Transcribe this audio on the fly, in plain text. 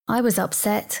I was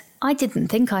upset. I didn't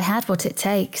think I had what it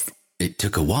takes. It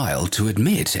took a while to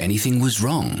admit anything was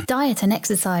wrong. Diet and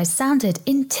exercise sounded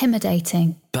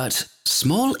intimidating. But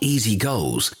small, easy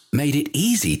goals made it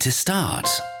easy to start.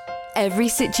 Every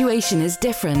situation is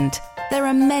different. There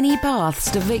are many paths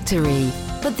to victory,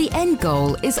 but the end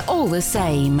goal is all the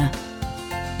same.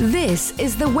 This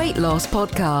is the Weight Loss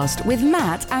Podcast with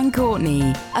Matt and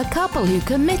Courtney, a couple who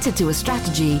committed to a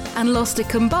strategy and lost a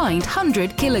combined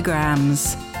 100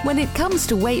 kilograms. When it comes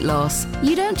to weight loss,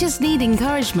 you don't just need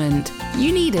encouragement,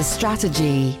 you need a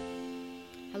strategy.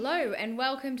 Hello and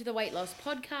welcome to the Weight Loss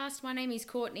Podcast. My name is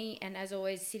Courtney and as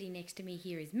always sitting next to me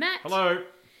here is Matt. Hello.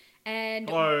 And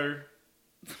Hello.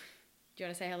 Do you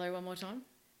want to say hello one more time?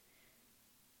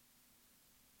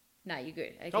 No, you're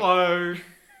good. Okay. Hello.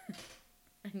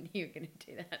 I knew you were going to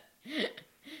do that.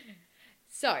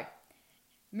 So,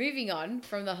 moving on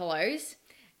from the hellos,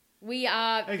 we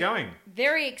are How you going?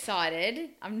 very excited.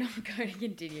 I'm not going to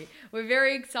continue. We're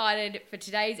very excited for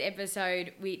today's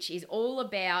episode, which is all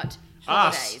about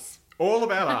holidays. Us. All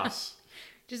about us.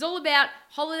 Which is all about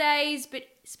holidays, but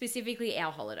specifically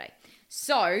our holiday.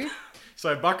 So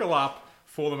Buckle up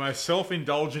for the most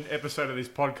self-indulgent episode of this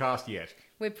podcast yet.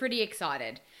 we're pretty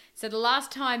excited. So the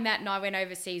last time Matt and I went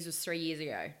overseas was 3 years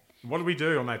ago, What did we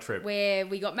do on that trip? where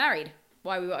we got married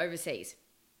while we were overseas,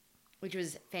 which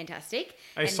was fantastic.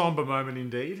 A And somber moment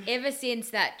indeed. ever since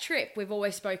that trip, we've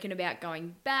always spoken about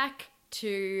going back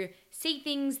to see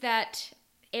things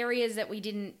areas that we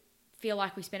didn't feel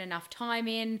like we spent enough time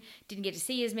in, didn't get to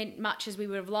see as much as we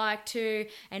would have liked to,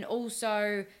 and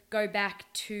go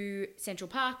back to Central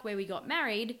Park where we got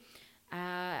married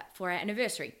for our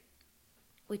anniversary,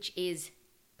 which is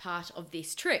part of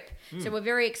this trip. So we're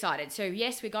very excited. So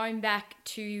yes, we're going back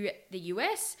to the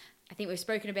US. I think we've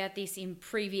spoken about this in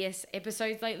previous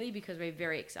episodes lately because we're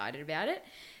very excited about it.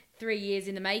 3 years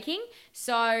in the making.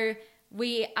 So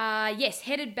we are,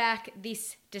 headed back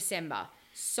this December.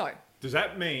 So Does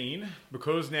that mean,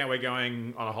 because now we're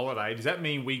going on a holiday, does that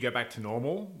mean we go back to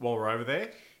normal while we're over there?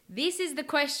 this is the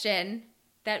question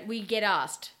that we get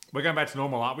asked. We're going back to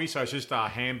normal, aren't we? So it's just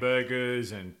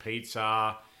hamburgers and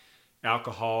pizza,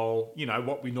 alcohol, you know,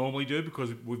 what we normally do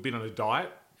because we've been on a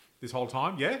diet this whole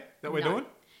time. Yeah? That we're No. doing?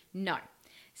 No.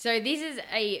 So this is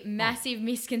a massive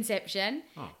misconception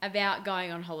about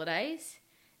going on holidays,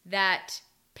 that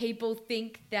people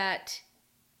think that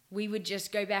we would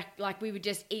just go back, like we would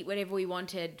just eat whatever we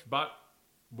wanted. But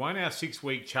won't our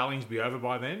 6-week challenge be over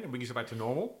by then and we can get back to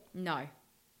normal? No.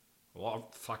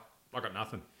 Well, I got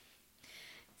nothing.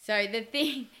 So the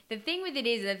thing with it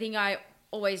is, the thing I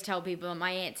always tell people,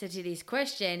 my answer to this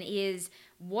question is,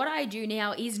 what I do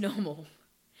now is normal.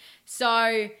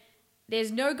 So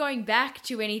there's no going back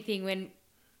to anything when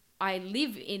I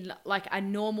live in like a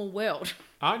normal world.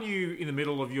 Aren't you in the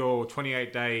middle of your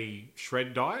 28-day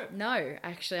shred diet? No,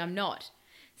 actually I'm not.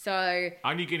 So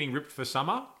Aren't you getting ripped for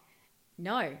summer?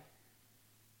 no.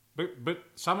 But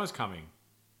summer's coming.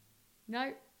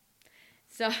 No.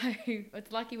 So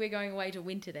it's lucky we're going away to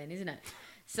winter then, isn't it?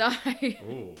 So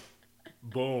Ooh.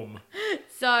 Boom.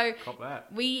 so Cop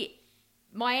that.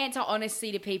 my answer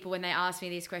honestly to people when they ask me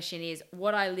this question is,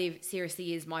 what I live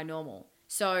seriously is my normal.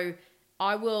 So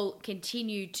I will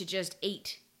continue to just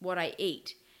eat what I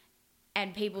eat.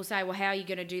 And people say, well, how are you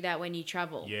going to do that when you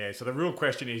travel? Yeah, so the real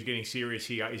question is getting serious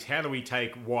here is how do we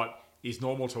take what is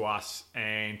normal to us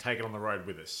and take it on the road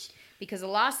with us? Because the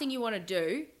last thing you want to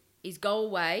do is go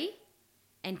away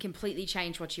and completely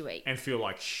change what you eat. And feel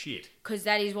like shit. Because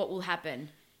that is what will happen.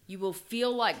 You will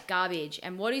feel like garbage.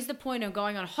 And what is the point of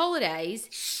going on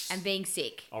holidays and being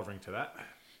sick? I'll drink to that.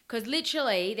 Because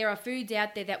literally, there are foods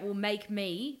out there that will make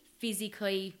me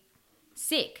physically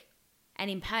sick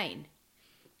and in pain.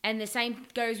 And the same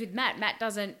goes with Matt. Matt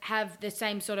doesn't have the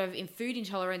same sort of food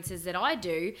intolerances that I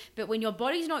do. But when your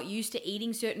body's not used to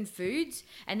eating certain foods,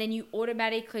 and then you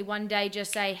automatically one day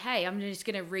just say, hey, I'm just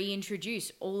going to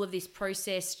reintroduce all of this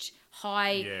processed,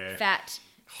 high-fat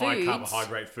foods. High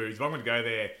carbohydrate foods. If I'm going to go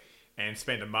there and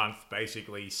spend a month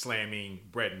basically slamming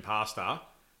bread and pasta,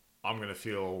 I'm going to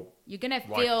feel... You're going to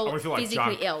like, feel I'm gonna feel like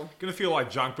physically junk. ill. Going to feel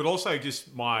like junk, but also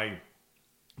just my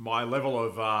level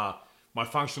of... my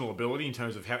functional ability in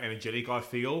terms of how energetic I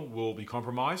feel will be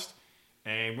compromised.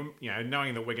 And, you know,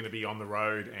 knowing that we're going to be on the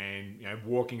road and, you know,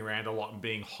 walking around a lot and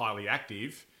being highly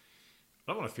active,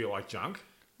 I don't want to feel like junk.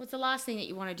 What's the last thing that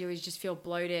you want to do is just feel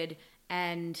bloated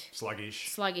and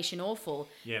Sluggish and awful.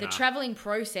 Yeah, the nah. traveling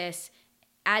process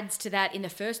adds to that in the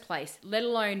first place, let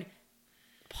alone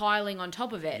piling on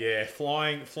top of it. Yeah,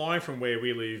 flying from where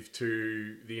we live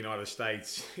to the United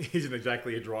States isn't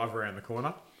exactly a drive around the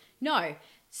corner. No.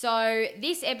 So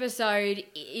this episode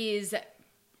is,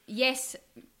 yes,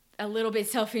 a little bit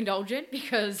self-indulgent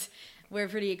because we're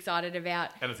pretty excited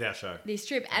about And it's our show. this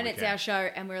trip, and it's our show,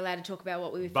 and we're allowed to talk about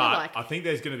what we would feel But like. I think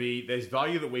there's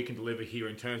value that we can deliver here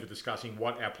in terms of discussing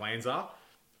what our plans are,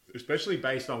 especially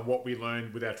based on what we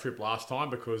learned with our trip last time,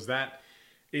 because that,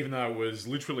 even though it was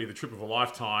literally the trip of a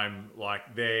lifetime,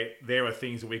 like there are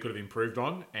things that we could have improved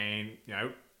on, and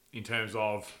in terms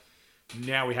of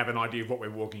now we have an idea of what we're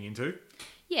walking into.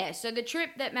 Yeah, so the trip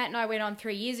that Matt and I went on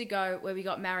 3 years ago where we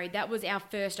got married, that was our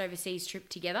first overseas trip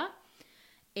together.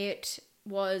 It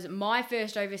was my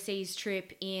first overseas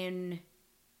trip in...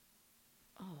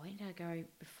 Oh, when did I go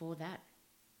before that?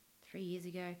 3 years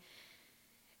ago.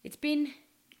 It's been...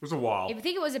 It was a while. I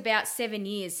think it was about 7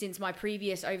 years since my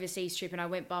previous overseas trip, and I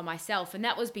went by myself. And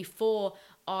that was before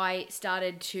I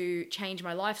started to change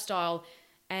my lifestyle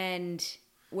and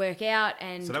work out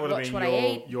and So that would have watch been what I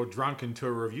eat. your drunken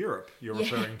tour of Europe you're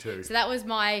referring to. So that was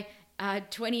my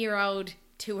 20-year-old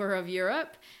tour of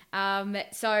Europe.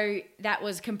 So that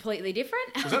was completely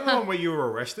different. Was that the one where you were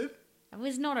arrested? I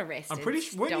was not arrested. I'm pretty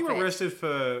sure. Weren't you arrested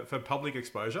for public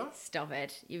exposure? Stop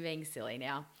it. You're being silly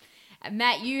now.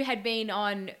 Matt, you had been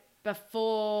on,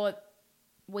 before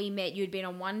we met, you'd been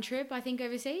on one trip, I think,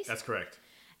 overseas. That's correct.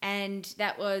 And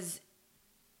that was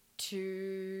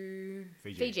to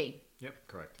Fiji. Yep,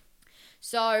 correct.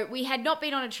 So we had not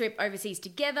been on a trip overseas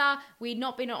together. We'd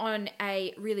not been on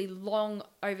a really long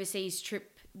overseas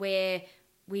trip where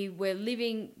we were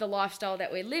living the lifestyle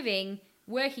that we're living,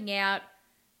 working out.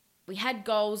 We had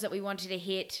goals that we wanted to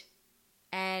hit,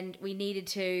 and we needed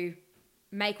to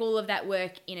make all of that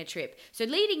work in a trip. So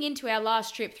leading into our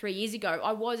last trip 3 years ago,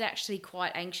 I was actually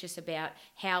quite anxious about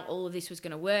how all of this was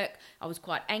going to work. I was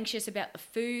quite anxious about the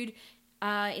food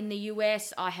in the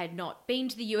US. I had not been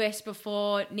to the US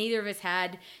before. Neither of us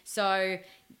had. So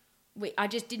I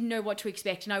just didn't know what to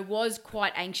expect. And I was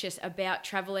quite anxious about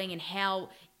traveling and how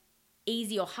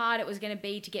easy or hard it was going to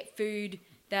be to get food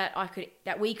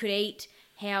that we could eat,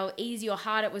 how easy or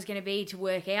hard it was going to be to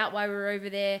work out while we were over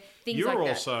there, things like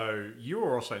that. You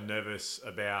were also nervous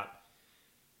about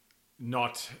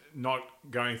not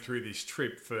going through this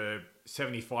trip for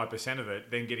 75% of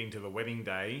it, then getting to the wedding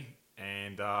day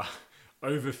and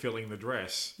overfilling the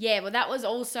dress. Yeah, well, that was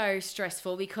also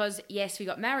stressful because, yes, we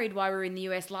got married while we were in the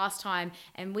US last time,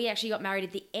 and we actually got married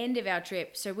at the end of our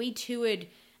trip. So we toured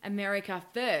America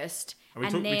first.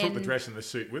 And we took the dress and the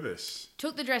suit with us.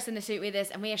 Took the dress and the suit with us,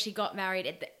 and we actually got married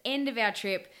at the end of our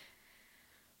trip.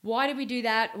 Why did we do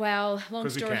that? Well, long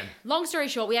story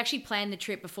short, we actually planned the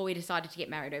trip before we decided to get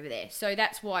married over there. So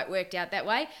that's why it worked out that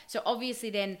way. So obviously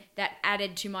then that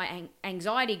added to my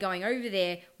anxiety going over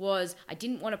there was I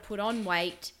didn't want to put on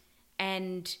weight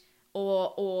and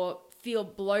or feel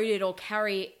bloated or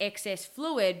carry excess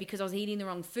fluid because I was eating the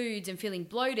wrong foods and feeling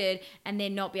bloated and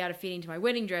then not be able to fit into my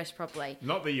wedding dress properly.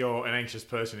 Not that you're an anxious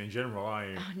person in general, are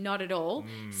you? Not at all.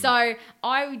 So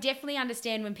I definitely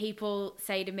understand when people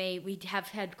say to me, we have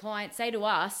had clients say to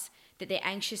us that they're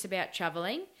anxious about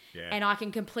traveling. Yeah. And I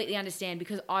can completely understand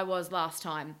because I was last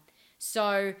time.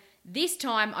 So this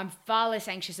time I'm far less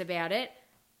anxious about it.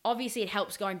 Obviously it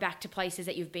helps going back to places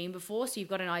that you've been before, so you've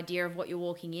got an idea of what you're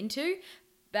walking into.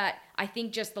 But I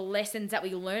think just the lessons that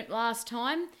we learnt last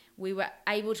time, we were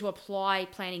able to apply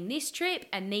planning this trip,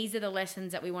 and these are the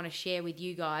lessons that we want to share with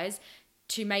you guys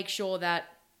to make sure that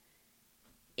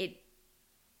it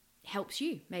helps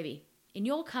you maybe in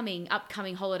your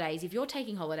upcoming holidays, if you're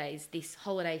taking holidays this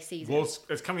holiday season. Well,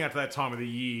 it's coming up to that time of the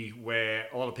year where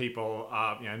a lot of people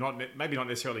are, maybe not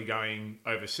necessarily going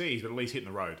overseas, but at least hitting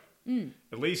the road.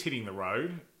 At least hitting the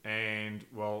road, and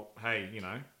well, hey,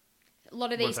 a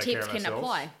lot of these tips can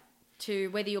apply to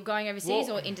whether you're going overseas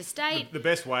or interstate. The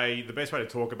best way to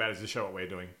talk about it is to show what we're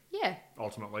doing. Yeah.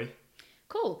 Ultimately.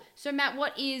 Cool. So Matt,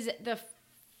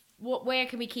 where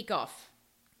can we kick off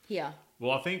here?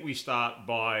 Well, I think we start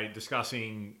by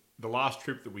discussing the last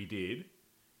trip that we did,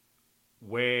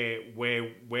 where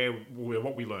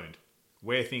what we learned,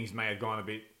 where things may have gone a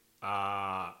bit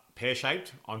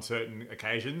pear-shaped on certain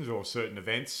occasions or certain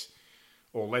events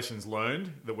or lessons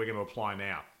learned that we're going to apply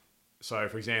now. So,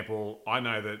 for example, I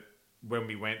know that when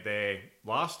we went there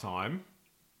last time,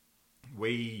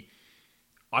 I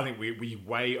think we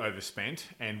way overspent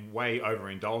and way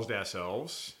overindulged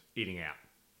ourselves eating out.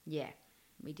 Yeah,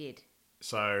 we did.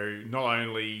 So not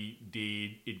only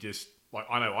did it just,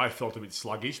 I know I felt a bit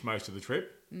sluggish most of the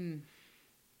trip, and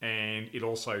it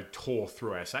also tore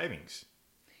through our savings.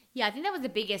 Yeah, I think that was the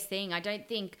biggest thing. I don't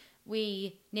think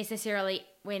we necessarily,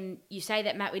 when you say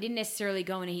that, Matt, we didn't necessarily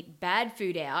go and eat bad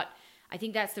food out. I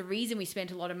think that's the reason we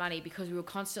spent a lot of money, because we were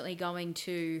constantly going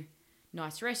to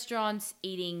nice restaurants,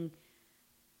 eating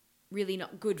really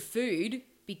not good food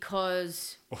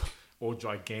because... or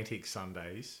gigantic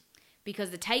sundaes.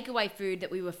 because the takeaway food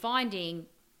that we were finding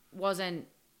wasn't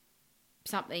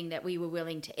something that we were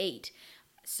willing to eat.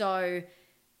 So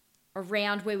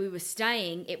around where we were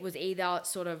staying, it was either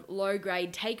sort of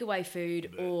low-grade takeaway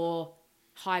food or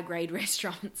high-grade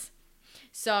restaurants.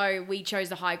 So we chose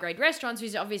the high-grade restaurants,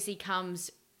 which obviously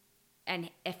comes and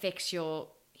affects your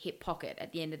hip pocket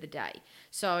at the end of the day.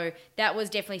 So that was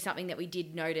definitely something that we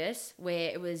did notice,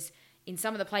 where it was in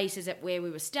some of the places where we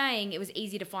were staying, it was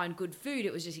easy to find good food.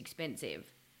 It was just expensive.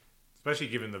 Especially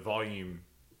given the volume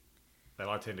that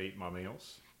I tend to eat my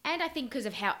meals. And I think because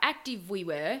of how active we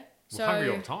were. We're hungry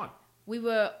all the time. We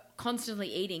were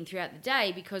constantly eating throughout the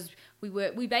day because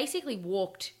we basically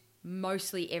walked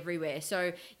mostly everywhere.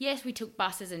 So yes, we took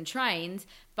buses and trains,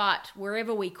 but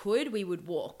wherever we could, we would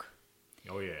walk.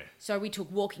 Oh, yeah. So we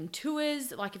took walking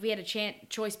tours. Like if we had a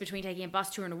choice between taking a bus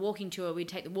tour and a walking tour, we'd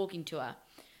take the walking tour.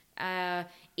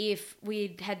 If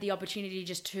we had the opportunity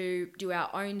just to do our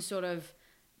own sort of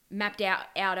mapped out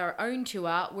our own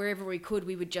tour, wherever we could,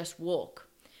 we would just walk.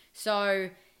 So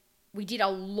we did a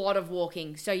lot of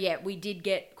walking. So yeah, we did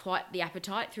get quite the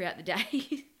appetite throughout the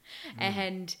day.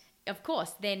 And of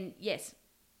course, then yes,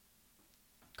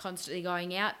 constantly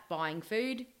going out, buying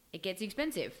food, it gets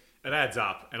expensive. It adds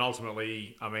up. And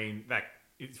ultimately, I mean, that,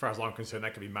 as far as I'm concerned,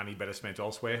 that could be money better spent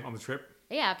elsewhere on the trip.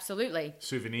 Yeah, absolutely.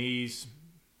 Souvenirs,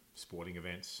 sporting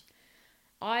events.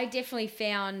 I definitely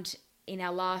found in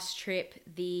our last trip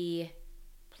the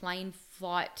plane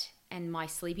flight and my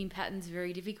sleeping patterns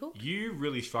very difficult. You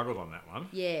really struggled on that one.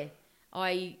 Yeah,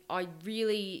 I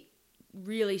really,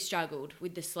 really struggled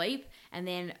with the sleep. And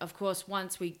then, of course,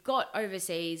 once we got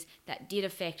overseas, that did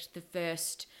affect the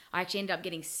first... I actually ended up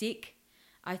getting sick,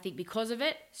 I think, because of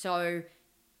it. So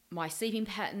my sleeping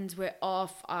patterns were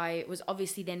off. I was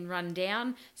obviously then run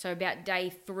down. So about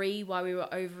day 3 while we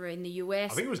were over in the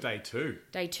US. I think it was day 2.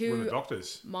 Day 2. With the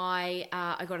doctors. I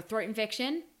got a throat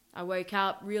infection. I woke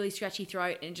up, really scratchy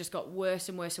throat, and it just got worse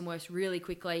and worse and worse really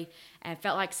quickly. And it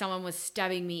felt like someone was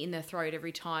stabbing me in the throat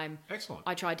every time Excellent.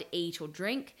 I tried to eat or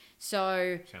drink.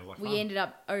 So Sounds like we fun. ended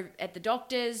up at the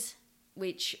doctor's,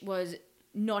 which was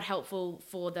not helpful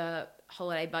for the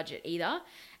holiday budget either.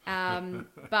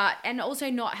 And also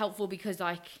not helpful because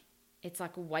it's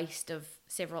like a waste of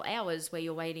several hours where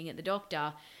you're waiting at the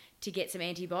doctor to get some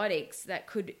antibiotics that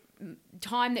could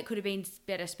have been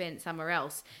better spent somewhere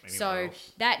else. Anywhere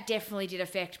else. That definitely did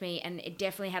affect me, and it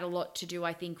definitely had a lot to do,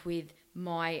 I think, with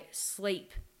my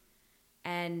sleep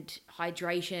and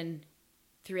hydration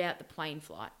throughout the plane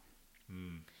flight.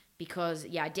 Because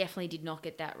I definitely did not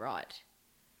get that right.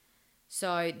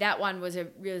 So that one was a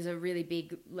really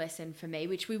big lesson for me,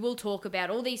 which we will talk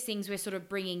about. All these things we're sort of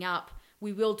bringing up,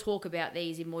 we will talk about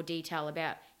these in more detail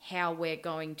about how we're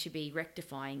going to be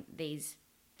rectifying these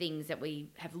things that we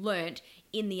have learnt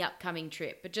in the upcoming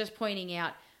trip. But just pointing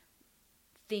out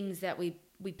things that we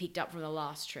picked up from the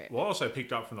last trip. Well, I also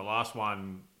picked up from the last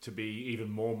one to be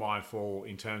even more mindful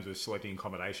in terms of selecting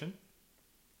accommodation.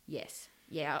 Yes.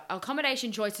 Yeah, our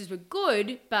accommodation choices were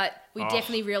good, but we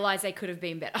definitely realised they could have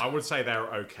been better. I would say they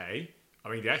were okay. I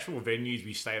mean, the actual venues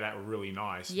we stayed at were really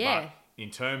nice. Yeah. But in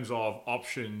terms of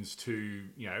options to,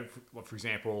 for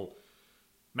example,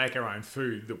 make our own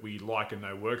food that we like and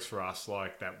know works for us,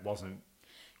 like that wasn't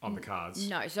on the cards.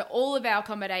 No, so all of our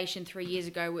accommodation 3 years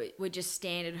ago were just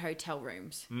standard hotel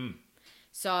rooms.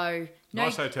 So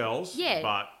Nice hotels, Yeah.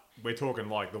 but we're talking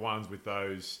like the ones with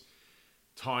those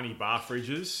tiny bar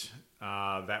fridges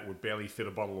that would barely fit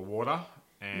a bottle of water.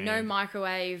 And no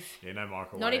microwave. Yeah, no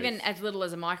microwave. Not even as little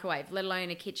as a microwave, let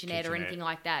alone a kitchenette or anything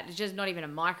like that. It's just not even a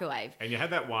microwave. And you had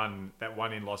that one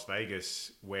in Las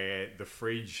Vegas where the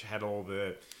fridge had all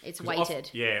the... It's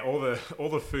weighted. All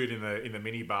the food in the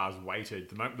mini bars weighted.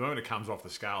 The moment it comes off the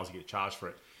scales, you get charged for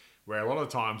it. Where a lot of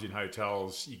times in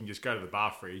hotels, you can just go to the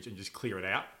bar fridge and just clear it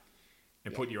out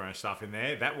and put your own stuff in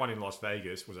there. That one in Las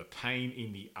Vegas was a pain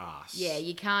in the ass. Yeah,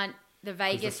 you can't... The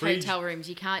Vegas fridge- hotel rooms,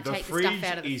 you can't take the stuff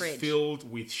out of the The fridge. fridge is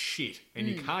filled with shit, and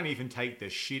you can't even take the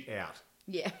shit out.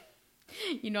 Yeah.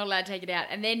 You're not allowed to take it out.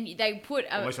 And then they put...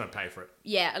 Unless you want to pay for it.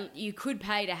 Yeah, you could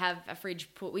pay to have a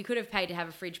fridge put... We could have paid to have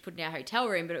a fridge put in our hotel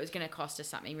room, but it was going to cost us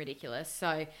something ridiculous.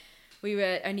 So we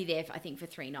were only there, for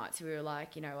 3 nights. So we were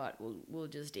like, you know what, we'll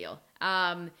just deal.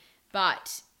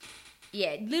 But...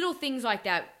 Yeah, little things like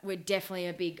that were definitely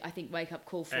a big, I think, wake-up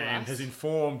call for us. And has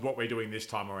informed what we're doing this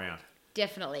time around.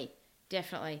 Definitely.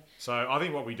 So I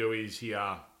think what we do is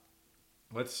here,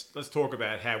 let's talk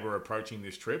about how we're approaching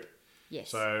this trip. Yes.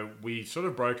 So we've sort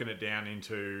of broken it down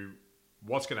into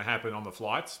what's going to happen on the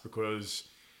flights, because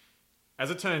as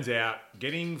it turns out,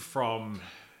 getting from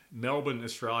Melbourne,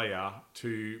 Australia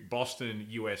to Boston,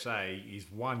 USA is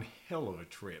one hell of a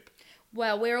trip.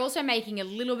 Well, we're also making it a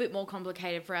little bit more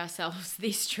complicated for ourselves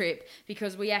this trip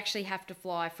because we actually have to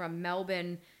fly from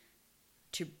Melbourne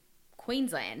to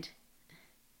Queensland.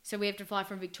 So we have to fly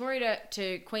from Victoria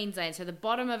to Queensland. So the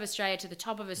bottom of Australia to the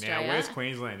top of Australia. Now, where's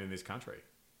Queensland in this country?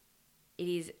 It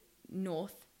is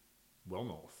north. Well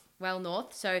north. Well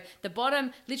north. So the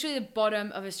bottom, literally the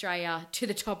bottom of Australia to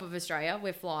the top of Australia,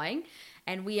 we're flying.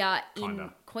 And we are in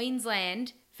Kinda.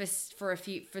 Queensland for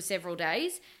several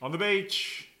days. On the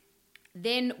beach.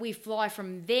 Then we fly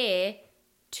from there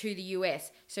to the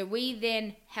US. So we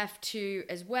then have to,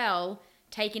 as well,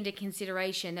 take into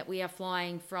consideration that we are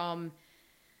flying from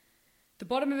the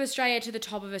bottom of Australia to the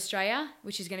top of Australia,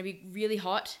 which is going to be really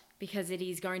hot because it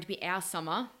is going to be our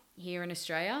summer here in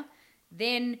Australia.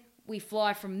 Then we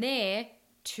fly from there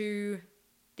to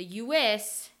the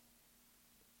US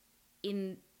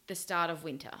in the start of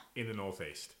winter. In the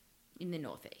northeast. In the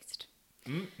northeast.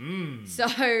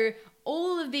 So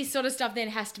all of this sort of stuff then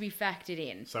has to be factored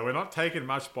in. So we're not taking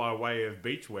much by way of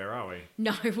beachwear, are we?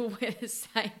 No, we'll wear the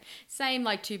same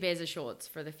like 2 pairs of shorts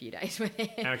for the few days we're there.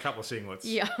 And a couple of singlets.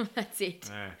 Yeah, that's it.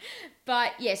 Yeah.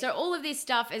 But yeah, so all of this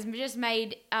stuff has just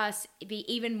made us be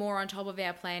even more on top of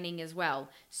our planning as well.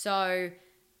 So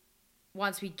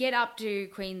once we get up to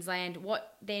Queensland,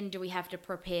 what then do we have to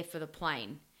prepare for the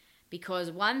plane? Because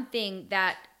one thing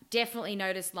that definitely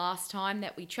noticed last time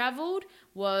that we travelled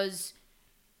was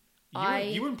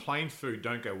You and plain food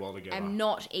don't go well together. am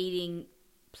not eating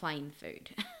plain food.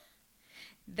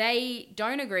 They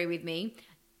don't agree with me.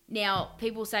 Now,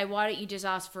 people say, why don't you just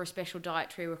ask for a special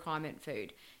dietary requirement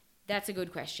food? That's a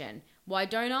good question. Why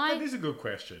don't I? That is a good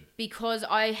question. Because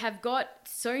I have got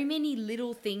so many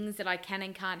little things that I can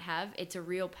and can't have. It's a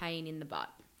real pain in the butt.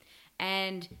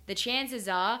 And the chances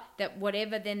are that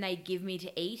whatever then they give me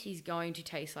to eat is going to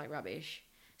taste like rubbish.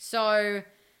 So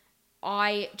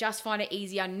I just find it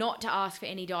easier not to ask for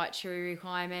any dietary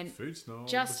requirement. Food snob.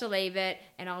 Just to leave it,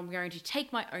 and I'm going to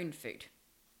take my own food.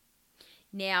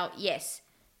 Now, yes,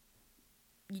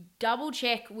 you double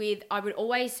check with, I would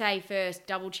always say first,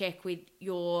 double check with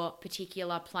your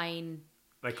particular plane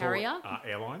They call carrier. it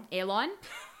airline. Airline.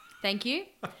 Thank you.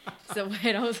 So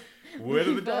word I was Word of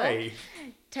the looking for. day.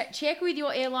 Check with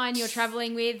your airline you're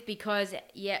traveling with because,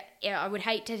 yeah, I would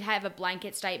hate to have a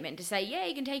blanket statement to say, yeah,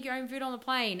 you can take your own food on the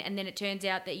plane, and then it turns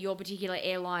out that your particular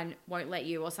airline won't let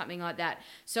you or something like that.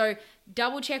 So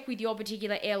double check with your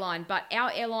particular airline, but our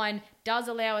airline does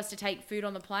allow us to take food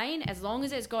on the plane as long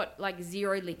as it's got like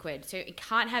 0 liquid. So it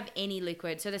can't have any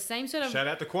liquid. So the same sort of... Shout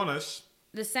out to Qantas.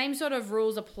 The same sort of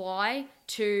rules apply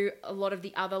to a lot of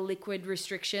the other liquid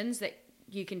restrictions that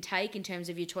you can take in terms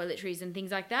of your toiletries and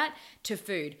things like that to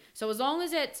food. So as long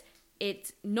as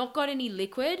it's not got any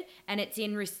liquid and it's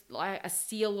in like a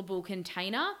sealable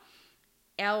container,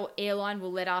 our airline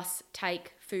will let us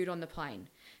take food on the plane.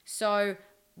 So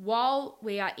while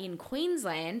we are in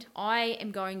Queensland, I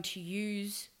am going to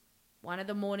use one of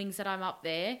the mornings that I'm up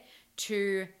there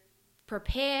to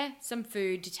prepare some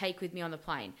food to take with me on the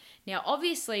plane. Now,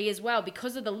 obviously, as well,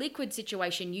 because of the liquid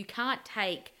situation, you can't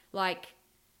take like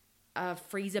a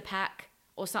freezer pack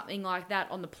or something like that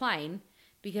on the plane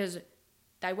because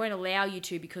they won't allow you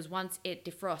to, because once it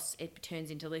defrosts, it turns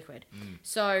into liquid.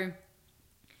 So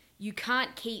you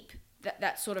can't keep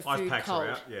that sort of Ice food packs cold. are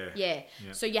out, yeah. Yeah.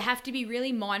 Yeah. So you have to be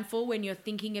really mindful when you're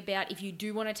thinking about if you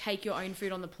do want to take your own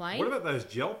food on the plane. What about those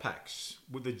gel packs?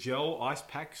 With the gel ice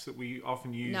packs that we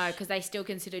often use? No, because they still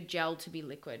consider gel to be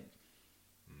liquid.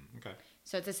 Okay.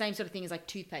 So it's the same sort of thing as like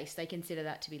toothpaste. They consider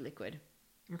that to be liquid.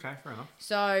 Okay, fair enough.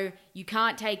 So you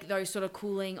can't take those sort of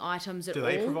cooling items at all. Do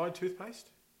they provide toothpaste?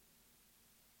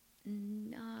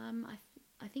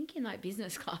 I think in like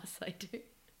business class they do.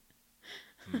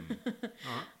 All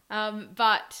right.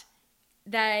 But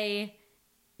they,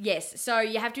 yes. So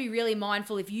you have to be really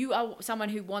mindful if you are someone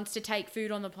who wants to take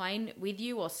food on the plane with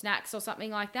you or snacks or something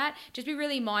like that. Just be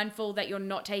really mindful that you're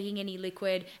not taking any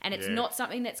liquid and it's Yeah. not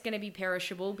something that's going to be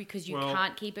perishable because you Well,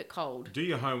 can't keep it cold. Do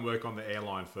your homework on the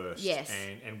airline first. Yes.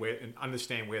 And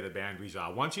understand where the boundaries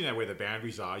are. Once you know where the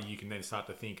boundaries are, you can then start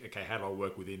to think, okay, how do I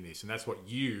work within this? And that's what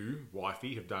you,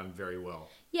 wifey, have done very well.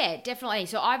 Yeah, definitely.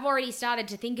 So I've already started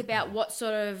to think about what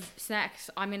sort of snacks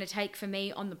I'm going to take for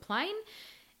me on the plane.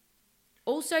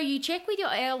 Also, you check with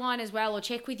your airline as well, or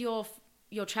check with your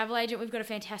travel agent. We've got a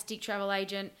fantastic travel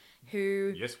agent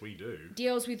who Yes, we do.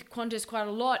 deals with Qantas quite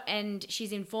a lot, and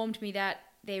she's informed me that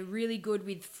they're really good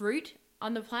with fruit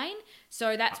on the plane.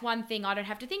 So that's one thing I don't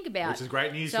have to think about. Which is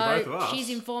great news so for both of us. She's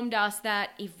informed us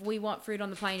that if we want food on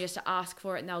the plane, just to ask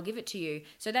for it and they'll give it to you.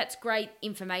 So that's great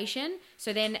information.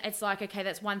 So then it's like, okay,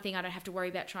 that's one thing I don't have to worry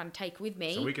about trying to take with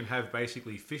me. So we can have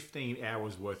basically 15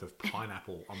 hours worth of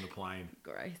pineapple on the plane.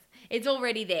 Gross. It's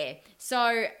already there.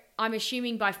 So I'm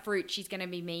assuming by fruit she's going to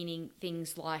be meaning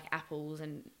things like apples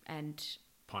and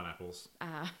Pineapples.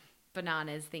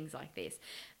 bananas, things like this.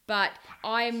 But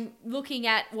I'm looking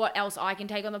at what else I can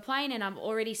take on the plane, and I've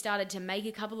already started to make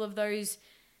a couple of those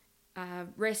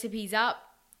recipes up.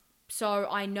 So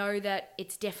I know that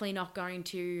it's definitely not going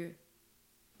to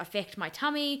affect my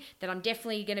tummy, that I'm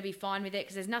definitely going to be fine with it,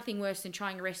 because there's nothing worse than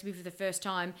trying a recipe for the first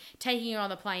time, taking it on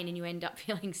the plane, and you end up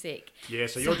feeling sick. Yeah,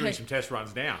 so you're doing some test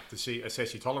runs now to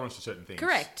assess your tolerance to certain things.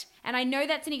 Correct. And I know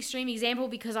that's an extreme example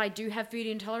because I do have food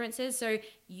intolerances. So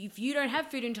if you don't have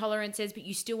food intolerances, but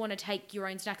you still want to take your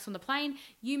own snacks on the plane,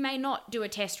 you may not do a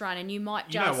test run, and you might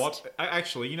just... You know what?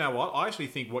 Actually, you know what? I actually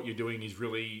think what you're doing is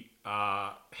really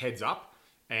heads up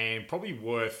and probably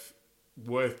worth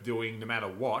doing no matter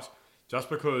what, just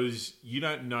because you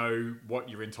don't know what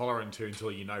you're intolerant to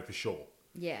until you know for sure.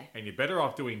 Yeah. And you're better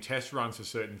off doing test runs for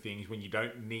certain things when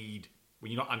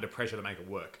you're not under pressure to make it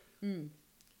work.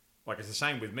 Like, it's the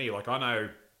same with me. Like, I know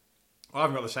I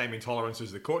haven't got the same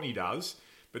intolerances that Courtney does,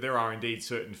 but there are indeed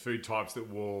certain food types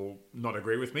that will not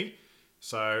agree with me.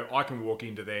 So I can walk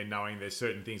into there knowing there's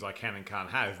certain things I can and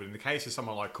can't have. But in the case of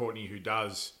someone like Courtney who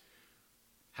does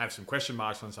have some question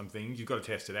marks on some things, you've got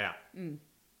to test it out. And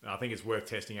I think it's worth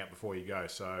testing out before you go.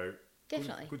 So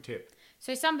Definitely. Good tip.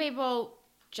 So some people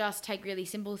just take really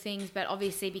simple things, but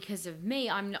obviously because of me,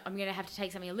 I'm going to have to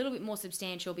take something a little bit more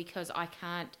substantial because I'm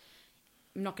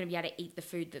not going to be able to eat the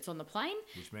food that's on the plane.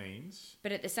 Which means...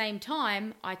 But at the same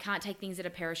time, I can't take things that are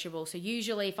perishable. So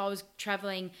usually if I was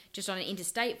traveling just on an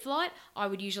interstate flight, I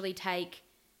would usually take...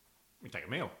 We take a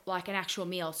meal. Like an actual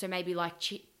meal. So maybe like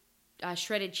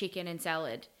shredded chicken and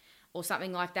salad or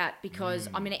something like that, because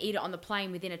I'm going to eat it on the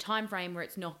plane within a time frame where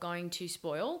it's not going to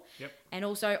spoil. Yep. And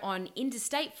also on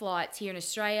interstate flights here in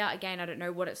Australia, again, I don't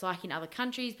know what it's like in other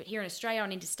countries, but here in Australia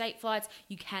on interstate flights,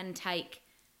 you can take...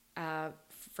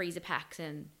 freezer packs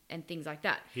and things like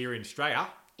that. Here in Australia.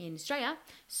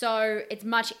 So it's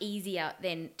much easier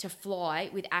then to fly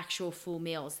with actual full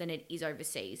meals than it is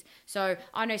overseas. So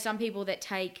I know some people that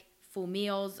take full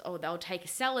meals, or they'll take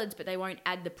salads, but they won't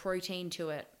add the protein to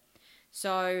it.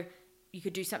 So you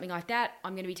could do something like that.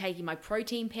 I'm going to be taking my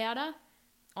protein powder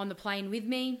on the plane with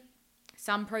me.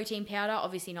 Some protein powder,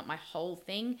 obviously not my whole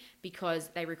thing, because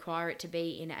they require it to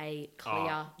be in a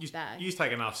clear bag. You just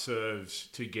take enough serves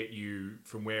to get you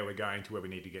from where we're going to where we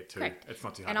need to get to. Correct. It's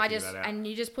not too hard to figure that out. And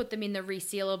you just put them in the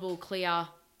resealable clear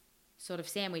sort of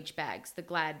sandwich bags, the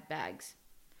Glad bags.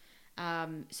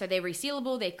 So they're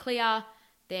resealable, they're clear,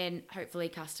 then hopefully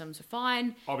customs are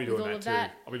fine. I'll be doing that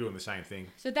too. I'll be doing the same thing.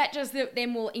 So that just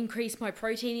then will increase my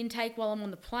protein intake while I'm on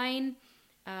the plane.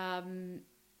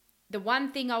 The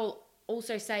one thing I will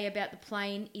also say about the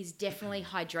plane is definitely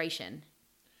hydration.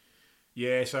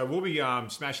 Yeah, so we'll be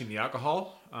smashing the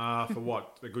alcohol for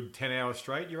what, a good 10 hours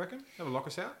straight, you reckon? That'll lock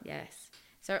us out? Yes.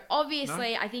 So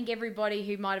obviously, I think everybody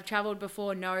who might have travelled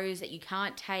before knows that you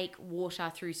can't take water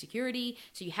through security.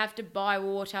 So you have to buy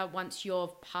water once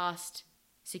you're past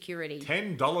security.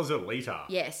 $10 a litre.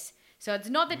 Yes. So it's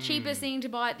not the cheapest thing to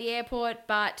buy at the airport,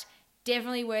 but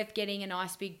definitely worth getting a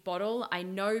nice big bottle. I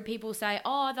know people say,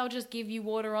 oh, they'll just give you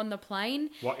water on the plane.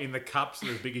 What, in the cups that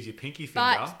are as big as your pinky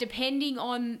finger? But depending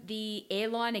on the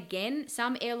airline again,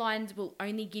 some airlines will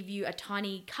only give you a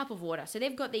tiny cup of water. So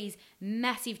they've got these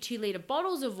massive 2-litre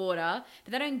bottles of water,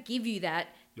 but they don't give you that.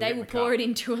 They will pour it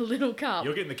into a little cup.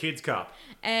 You're getting the kids' cup.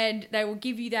 And they will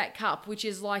give you that cup, which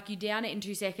is like you down it in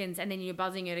 2 seconds and then you're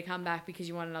buzzing her to come back because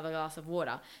you want another glass of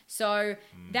water. So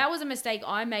that was a mistake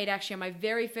I made actually on my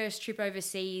very first trip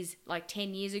overseas like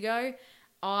 10 years ago.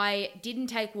 I didn't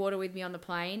take water with me on the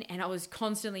plane and I was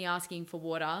constantly asking for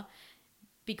water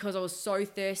because I was so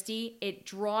thirsty. It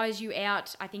dries you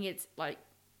out. I think it's like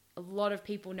a lot of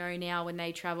people know now when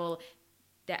they travel,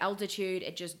 the altitude,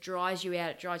 it just dries you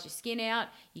out. It dries your skin out.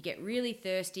 You get really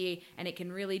thirsty and it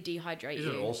can really dehydrate you.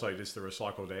 Isn't it also just the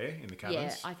recycled air in the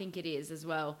cabins? Yeah, I think it is as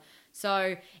well.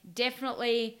 So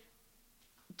definitely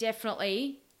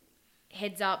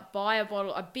heads up, buy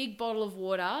a big bottle of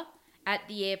water at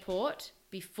the airport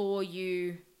before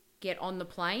you get on the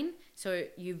plane. So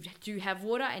you do have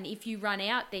water, and if you run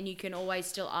out, then you can always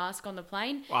still ask on the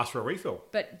plane. Ask for a refill.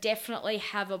 But definitely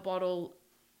have a bottle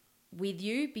with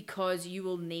you because you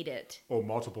will need it. Or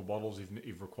multiple bottles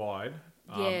if required.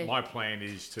 Yeah. My plan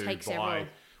is to Take buy... several. Well,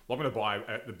 I'm going to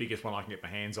buy the biggest one I can get my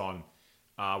hands on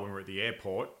when we're at the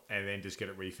airport and then just get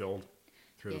it refilled.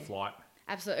 through the flight.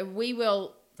 Absolutely. We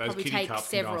will Those probably kiddie take cups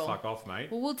several. can go fuck off,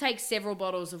 mate. Well, we'll take several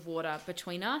bottles of water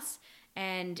between us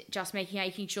and just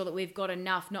making sure that we've got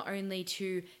enough not only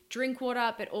to drink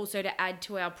water but also to add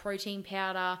to our protein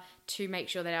powder to make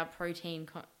sure that our protein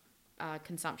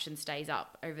consumption stays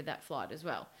up over that flight as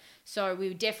well. So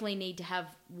we definitely need to have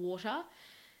water.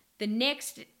 The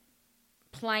next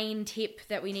plain tip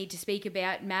that we need to speak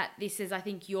about, Matt, this is, I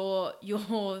think, your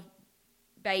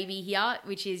baby here,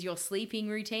 which is your sleeping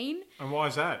routine. And why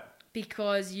is that?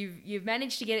 Because you've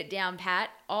managed to get it down pat.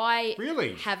 I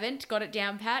Really haven't got it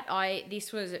down pat.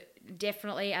 This was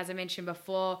definitely, as I mentioned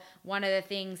before, one of the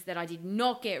things that I did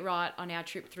not get right on our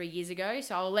trip 3 years ago.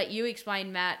 So I'll let you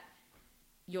explain, Matt,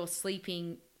 your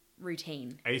sleeping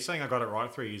routine. Are you saying I got it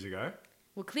right 3 years ago?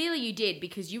 Well, clearly you did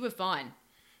because you were fine.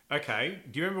 Okay.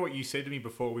 Do you remember what you said to me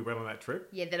before we went on that trip?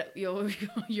 Yeah, that your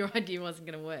idea wasn't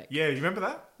going to work. Yeah, you remember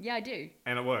that? Yeah, I do.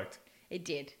 And it worked. It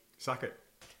did. Suck it.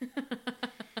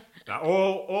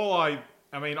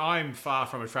 I mean, I'm far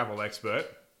from a travel expert.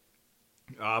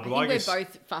 But I think we're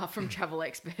both far from travel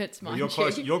experts, mind you're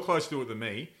close. you. You're closer to it than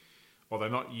me, although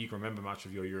not you can remember much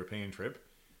of your European trip.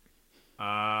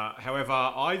 However,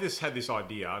 I just had this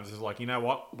idea. I was just like, you know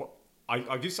what?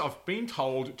 I've been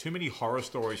told too many horror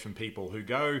stories from people who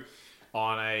go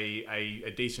on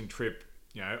a decent trip,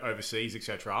 overseas,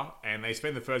 etc., and they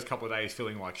spend the first couple of days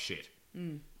feeling like shit.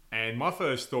 And my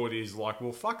first thought is like,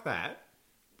 well, fuck that.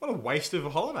 What a waste of a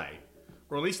holiday.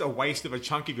 Or at least a waste of a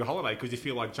chunk of your holiday because you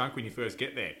feel like junk when you first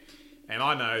get there. And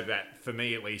I know that for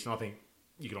me at least, and I think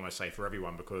you can almost say for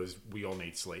everyone because we all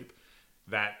need sleep,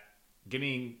 that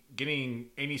getting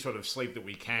any sort of sleep that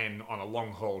we can on a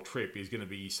long haul trip is going to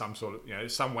be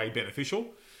some way beneficial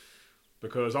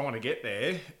because I want to get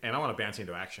there and I want to bounce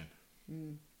into action.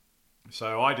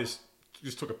 So I just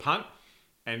took a punt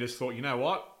and just thought, you know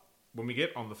what? When we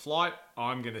get on the flight,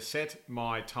 I'm going to set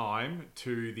my time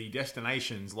to the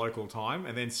destination's local time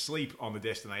and then sleep on the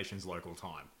destination's local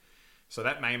time. So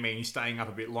that may mean staying up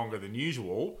a bit longer than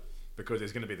usual because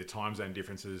there's going to be the time zone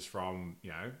differences from,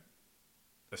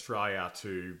 Australia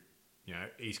to,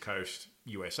 East Coast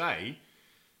USA.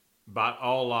 But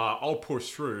I'll push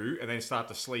through and then start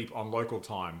to sleep on local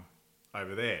time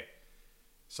over there.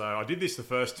 So I did this the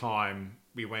first time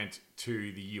we went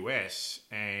to the US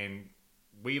and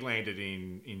we landed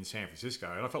in San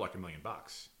Francisco and I felt like $1 million.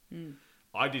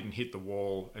 I didn't hit the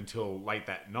wall until late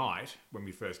that night when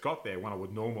we first got there, when I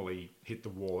would normally hit the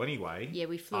wall anyway. Yeah,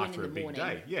 we flew after in the big morning.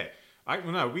 day. Yeah.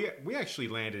 We actually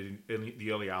landed in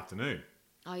the early afternoon.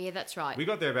 Oh, yeah, that's right. We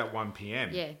got there about 1 p.m.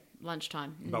 Yeah,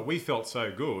 lunchtime. But we felt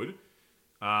so good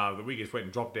that we just went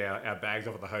and dropped our bags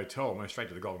off at the hotel and went straight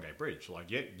to the Golden Gate Bridge.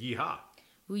 Like, yeah, yeehaw.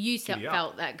 Well, you Giddy up.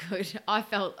 felt that good. I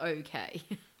felt okay.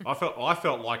 I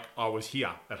felt like I was here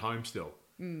at home still.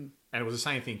 And it was the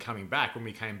same thing coming back. When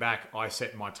we came back, I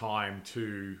set my time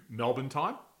to Melbourne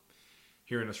time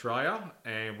here in Australia,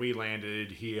 and we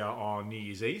landed here on New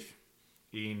Year's Eve.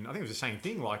 I think it was the same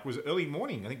thing. Like, it was early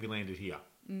morning. I think we landed here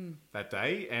that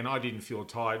day, and I didn't feel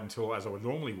tired until, as I would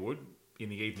normally would, in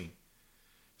the evening.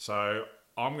 So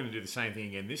I'm going to do the same thing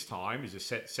again this time. Is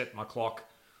to set my clock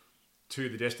to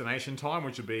the destination time,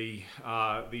 which would be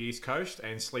the East Coast,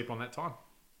 and sleep on that time.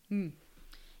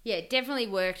 Yeah, it definitely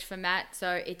worked for Matt.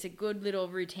 So it's a good little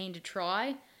routine to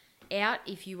try out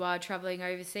if you are traveling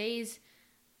overseas.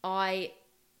 I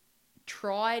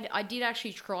did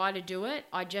actually try to do it.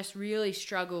 I just really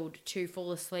struggled to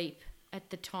fall asleep at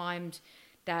the times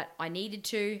that I needed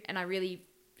to, and I really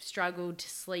struggled to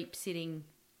sleep sitting.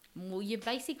 Well, you're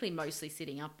basically mostly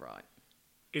sitting upright.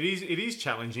 It is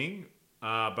challenging,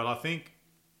 but I think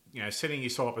setting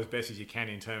yourself up as best as you can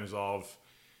in terms of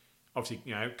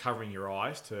obviously covering your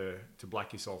eyes to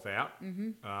black yourself out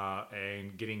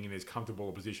and getting in as comfortable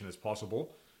a position as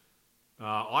possible.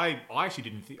 I actually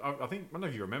didn't think. I think I don't know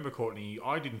if you remember, Courtney.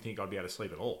 I didn't think I'd be able to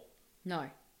sleep at all.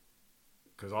 No.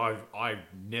 Because I've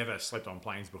never slept on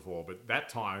planes before, but that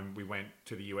time we went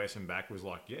to the US and back was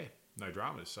like, yeah, no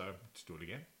dramas, so let's do it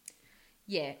again.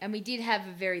 Yeah, and we did have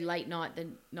a very late night the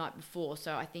night before,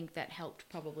 so I think that helped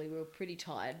probably. We were pretty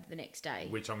tired the next day.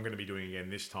 Which I'm going to be doing again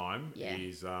this time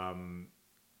is, I'm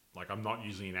not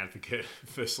usually an advocate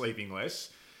for sleeping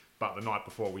less, but the night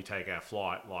before we take our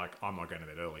flight, I'm not going to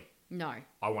bed early. No.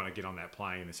 I want to get on that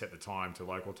plane and set the time to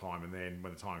local time, and then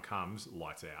when the time comes,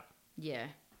 lights out. Yeah.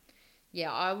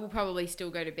 Yeah, I will probably still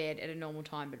go to bed at a normal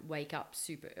time, but wake up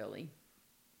super early.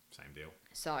 Same deal.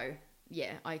 So,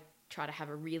 yeah, I try to have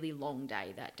a really long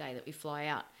day that day that we fly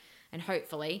out. And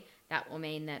hopefully that will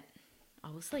mean that I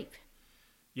will sleep.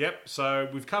 Yep, so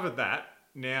we've covered that.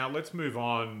 Now let's move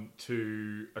on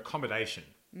to accommodation.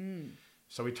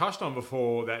 So we touched on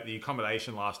before that the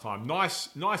accommodation last time, nice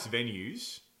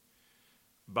venues,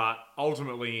 but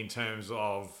ultimately in terms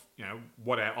of, you know,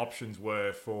 what our options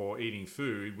were for eating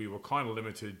food, we were kind of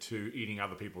limited to eating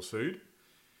other people's food,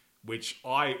 which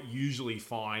I usually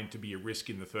find to be a risk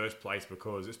in the first place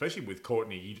because, especially with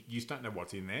Courtney, you just don't know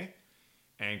what's in there.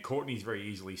 And Courtney's very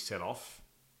easily set off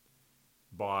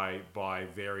by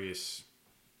various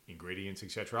ingredients,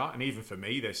 etc. And even for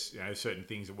me, there's, you know, certain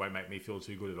things that won't make me feel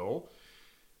too good at all.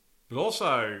 But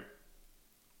also,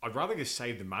 I'd rather just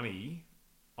save the money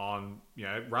on, you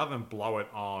know, rather than blow it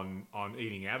on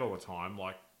eating out all the time,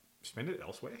 like spend it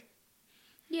elsewhere.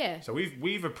 Yeah. So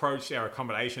we've approached our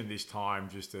accommodation this time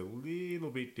just a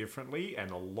little bit differently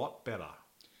and a lot better.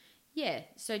 Yeah.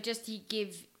 So just to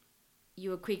give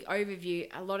you a quick overview,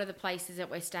 a lot of the places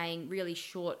that we're staying really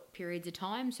short periods of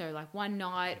time, so like 1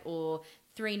 night or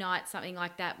 3 nights, something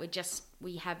like that.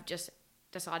 We have just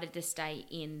decided to stay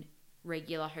in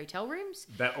regular hotel rooms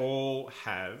that all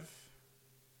have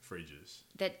fridges.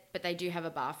 But they do have a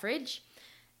bar fridge.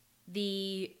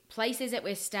 The places that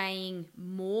we're staying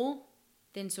more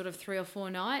than sort of 3 or 4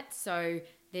 nights. So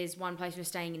there's one place we're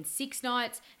staying in 6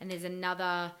 nights, and there's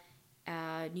another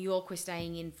New York we're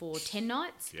staying in for 10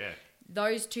 nights. Yeah.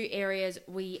 Those 2 areas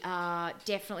we are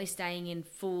definitely staying in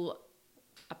full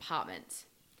apartments.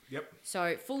 Yep.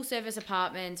 So full service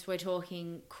apartments. We're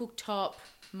talking cooktop,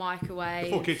 microwave,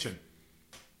 Full kitchen.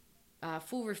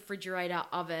 Full refrigerator,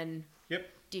 oven. Yep.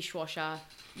 Dishwasher.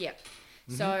 Yep.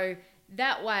 Mm-hmm. So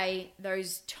that way,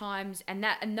 those times and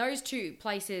those 2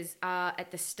 places are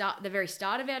at the very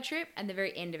start of our trip and the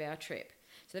very end of our trip.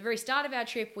 So the very start of our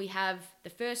trip, we have the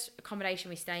first accommodation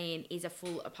we stay in is a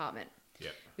full apartment.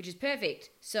 Yep. Which is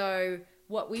perfect. So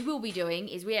what we will be doing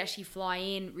is we actually fly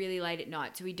in really late at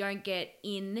night. So we don't get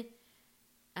in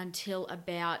until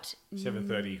about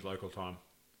 7:30 local time.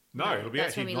 No, it'll be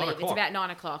that's actually when we 9 leave. o'clock. It's about 9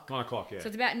 o'clock. 9 o'clock, yeah. So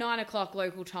it's about 9 o'clock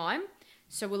local time.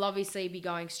 So we'll obviously be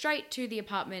going straight to the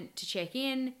apartment to check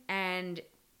in and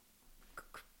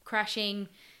crashing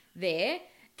there.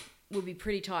 We'll be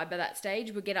pretty tired by that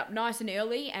stage. We'll get up nice and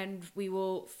early and we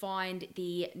will find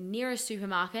the nearest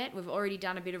supermarket. We've already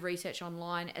done a bit of research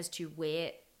online as to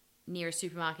where nearest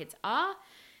supermarkets are.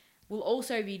 We'll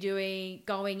also be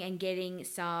going and getting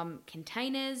some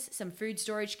containers, some food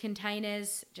storage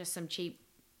containers, just some cheap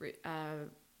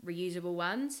reusable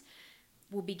ones.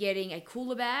 We'll be getting a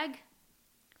cooler bag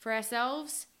for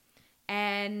ourselves,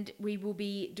 and we will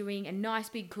be doing a nice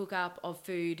big cook up of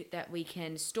food that we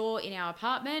can store in our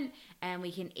apartment and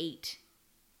we can eat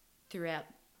throughout.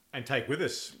 And take with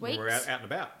us when we're out and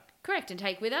about. Correct, and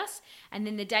take with us. And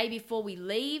then the day before we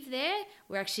leave there,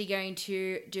 we're actually going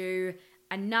to do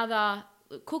another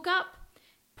cook up,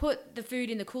 put the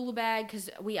food in the cooler bag because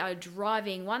we are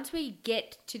driving. Once we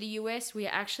get to the US, we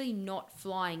are actually not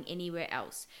flying anywhere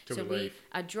else. So we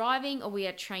are driving or we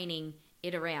are training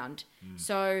it around.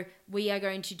 So we are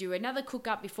going to do another cook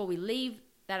up before we leave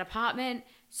that apartment.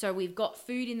 So we've got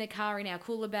food in the car in our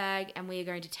cooler bag and we are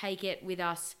going to take it with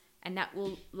us, and that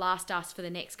will last us for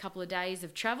the next couple of days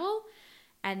of travel.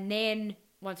 And then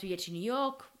once we get to New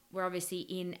York, we're obviously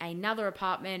in another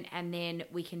apartment and then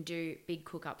we can do big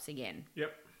cook ups again.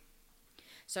 Yep.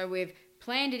 So we've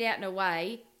planned it out in a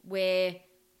way where,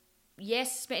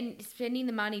 yes, spending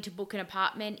the money to book an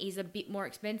apartment is a bit more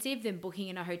expensive than booking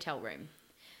in a hotel room.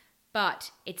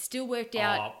 But it still worked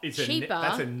out cheaper.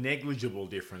 That's a negligible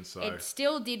difference, though. It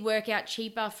still did work out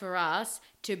cheaper for us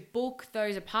to book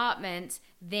those apartments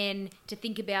than to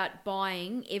think about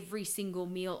buying every single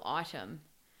meal item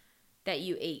that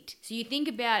you eat. So you think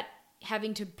about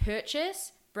having to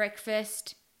purchase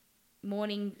breakfast,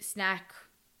 morning snack,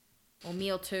 or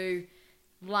meal 2,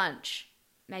 lunch,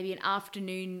 maybe an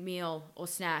afternoon meal or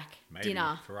snack, Maybe,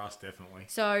 dinner. for us, definitely.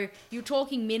 So you're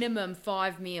talking minimum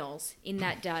 5 meals in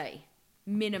that day,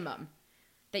 minimum,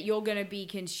 that you're going to be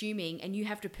consuming, and you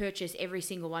have to purchase every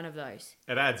single one of those.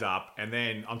 It adds up, and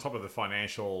then on top of the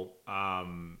financial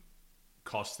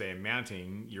costs they're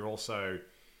mounting, you're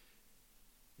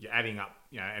adding up,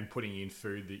 and putting in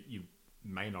food that you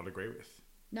may not agree with.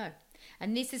 No.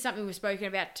 And this is something we've spoken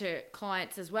about to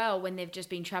clients as well when they've just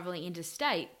been traveling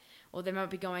interstate, or they might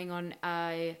be going on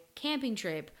a camping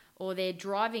trip, or they're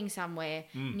driving somewhere,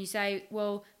 and you say,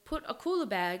 well, put a cooler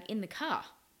bag in the car.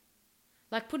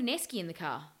 Like, put an esky in the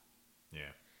car. Yeah.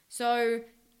 So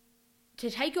to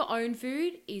take your own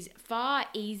food is far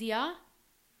easier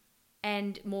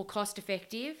and more cost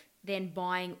effective than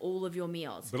buying all of your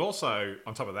meals. But also,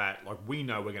 on top of that, like, we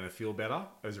know we're going to feel better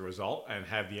as a result and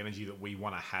have the energy that we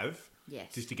want to have.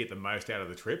 Yes. Just to get the most out of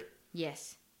the trip.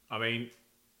 Yes. I mean,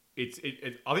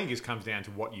 I think it comes down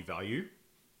to what you value.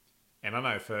 And I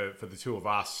know for the two of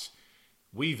us,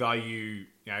 we value,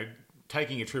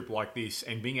 taking a trip like this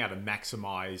and being able to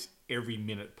maximize every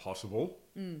minute possible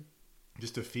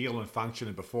just to feel and function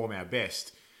and perform our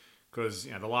best. Because,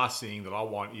 the last thing that I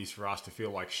want is for us to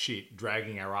feel like shit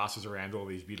dragging our asses around all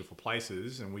these beautiful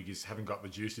places and we just haven't got the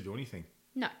juice to do anything.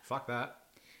 No. Fuck that.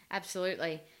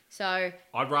 Absolutely. So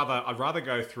I'd rather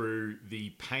go through the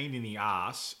pain in the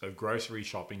ass of grocery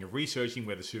shopping, of researching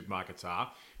where the supermarkets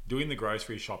are, doing the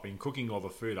grocery shopping, cooking all the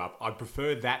food up. I'd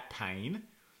prefer that pain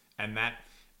and that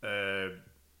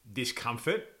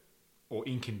discomfort or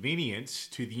inconvenience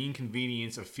to the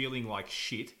inconvenience of feeling like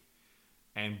shit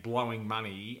and blowing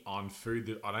money on food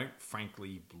that I don't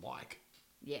frankly like.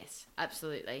 yes,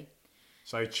 absolutely.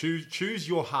 So choose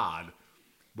your hard.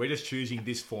 We're just choosing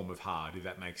this form of hard, if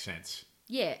that makes sense.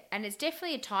 Yeah, and it's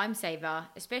definitely a time saver,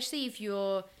 especially if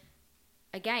you're,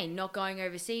 again, not going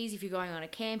overseas, if you're going on a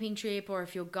camping trip or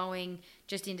if you're going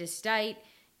just interstate.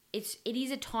 It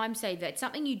is a time saver. It's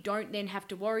something you don't then have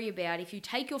to worry about. If you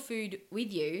take your food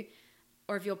with you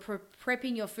or if you're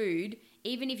prepping your food,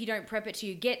 even if you don't prep it till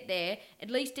you get there, at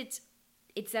least it's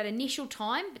that initial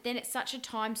time, but then it's such a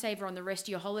time saver on the rest of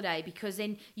your holiday because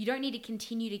then you don't need to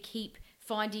continue to keep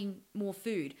finding more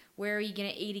food. Where are you going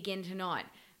to eat again tonight?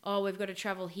 Oh, we've got to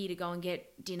travel here to go and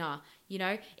get dinner.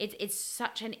 It's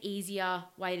such an easier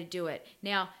way to do it.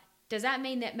 Now, does that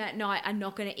mean that Matt and I are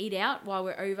not going to eat out while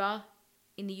we're over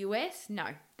in the US? No,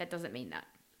 that doesn't mean that.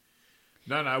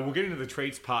 No, we'll get into the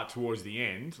treats part towards the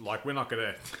end. Like, we're not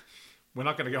going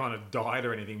to go on a diet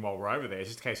or anything while we're over there. It's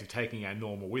just a case of taking our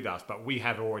normal with us. But we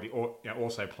have already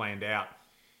also planned out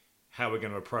how we're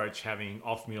going to approach having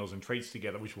off meals and treats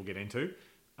together, which we'll get into.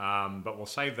 But we'll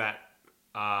save that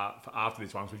for after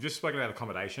this one. So we've just spoken about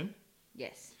accommodation.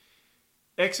 Yes.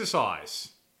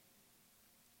 Exercise.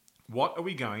 What are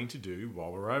we going to do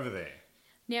while we're over there?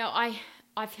 Now,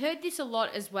 I've heard this a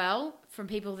lot as well from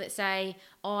people that say,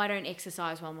 oh, I don't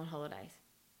exercise while I'm on holidays.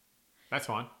 That's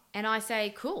fine. And I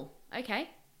say, cool, okay,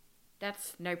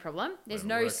 that's no problem. There's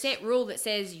Well, it no works. set rule that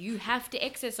says you have to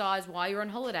exercise while you're on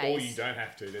holidays. Or you don't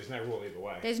have to. There's no rule either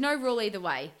way. There's no rule either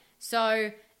way.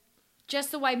 So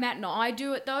just the way Matt and I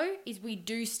do it, though, is we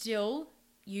do still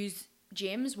use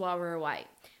gyms while we're away.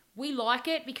 We like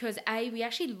it because, A, we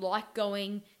actually like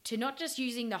going to not just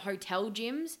using the hotel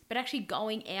gyms, but actually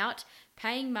going out,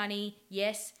 paying money,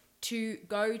 yes, to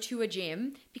go to a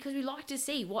gym because we like to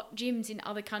see what gyms in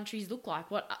other countries look like,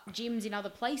 what gyms in other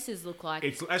places look like.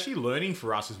 It's actually learning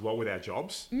for us as well with our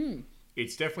jobs.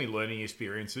 It's definitely learning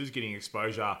experiences, getting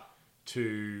exposure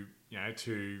to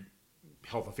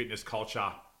health and fitness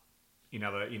culture in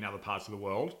other parts of the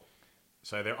world.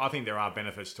 So I think there are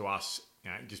benefits to us,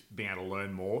 just being able to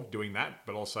learn more doing that,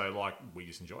 but also we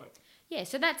just enjoy it. Yeah,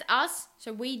 so that's us.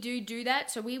 So we do that.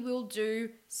 So we will do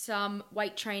some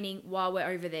weight training while we're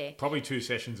over there. Probably 2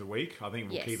 sessions a week. I think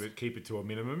we'll Yes. keep it to a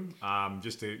minimum,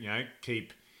 just to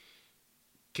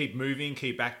keep moving,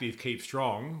 keep active, keep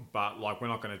strong. But I'm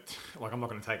not going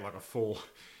to take a full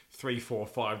 3, 4,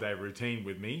 5 day routine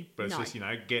with me. But it's No. just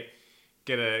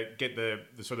get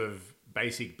the sort of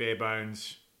basic bare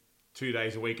bones 2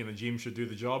 days a week in the gym should do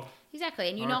the job. Exactly.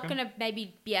 And you're I not reckon. going to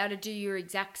maybe be able to do your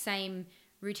exact same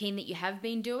routine that you have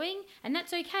been doing. And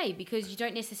that's okay because you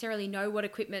don't necessarily know what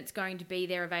equipment's going to be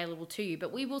there available to you.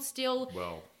 But we will still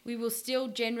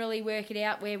generally work it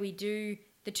out where we do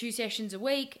the 2 sessions a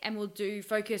week and we'll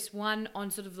focus one on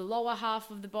sort of the lower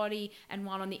half of the body and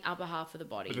one on the upper half of the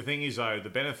body. But the thing is, though, the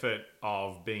benefit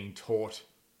of being taught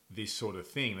this sort of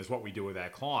thing, is what we do with our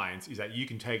clients, is that you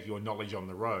can take your knowledge on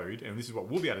the road, and this is what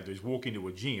we'll be able to do, is walk into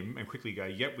a gym and quickly go,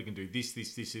 yep, we can do this,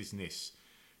 and this.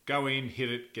 Go in,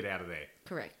 hit it, get out of there.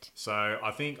 Correct. So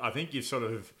I think you've sort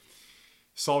of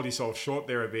sold yourself short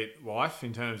there a bit, wife,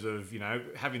 in terms of,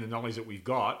 having the knowledge that we've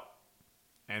got,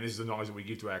 and this is the knowledge that we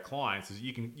give to our clients, is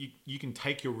you can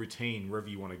take your routine wherever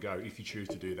you want to go if you choose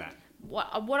to do that. What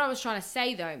I was trying to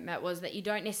say, though, Matt, was that you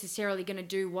don't necessarily going to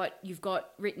do what you've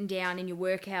got written down in your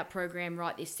workout program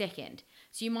right this second.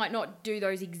 So you might not do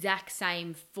those exact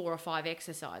same 4 or 5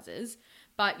 exercises,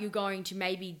 but you're going to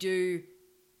maybe do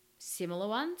similar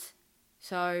ones.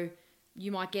 So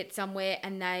you might get somewhere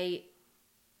and they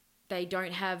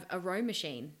don't have a row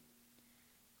machine,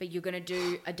 but you're going to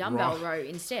do a dumbbell row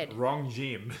instead. Wrong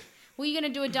gym. Well, you're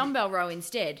going to do a dumbbell row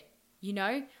instead.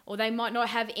 Or they might not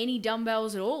have any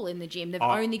dumbbells at all in the gym. They've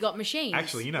only got machines.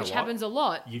 Actually, you know which what? happens a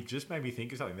lot. You've just made me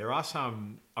think of something. There are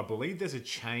some, I believe there's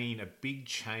a big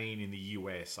chain in the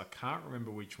US. I can't remember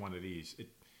which one it is. It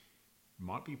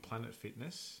might be Planet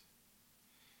Fitness,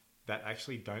 that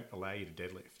actually don't allow you to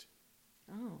deadlift.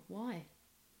 Oh, why?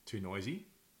 Too noisy.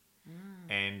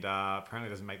 And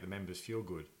apparently doesn't make the members feel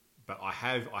good. But I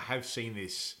have seen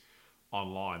this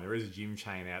online. There is a gym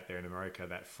chain out there in America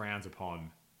that frowns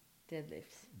upon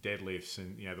deadlifts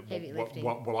and Heavy lifting.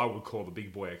 what I would call the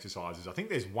big boy exercises. I think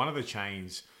there's one of the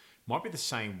chains, might be the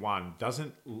same one,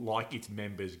 doesn't like its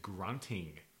members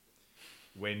grunting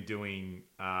when doing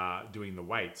the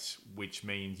weights, which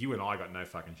means you and I got no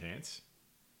fucking chance.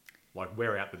 Like,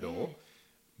 we're out the door. Yeah.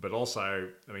 But also,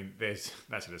 I mean, that's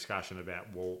a discussion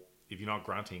about, well, if you're not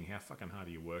grunting, how fucking hard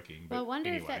are you working? But Well, I wonder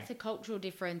anyway, if that's a cultural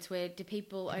difference where do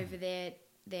people over there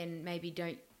then maybe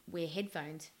don't wear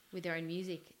headphones with their own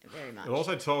music very much? it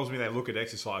also tells me they look at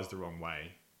exercise the wrong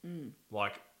way.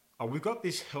 Like, oh, we've got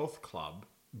this health club,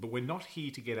 but we're not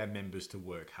here to get our members to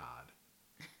work hard.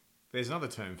 There's another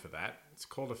term for that. It's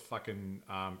called a fucking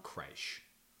creche.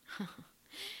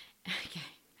 Okay.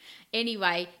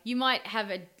 Anyway, you might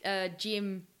have a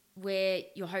gym where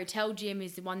your hotel gym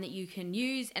is the one that you can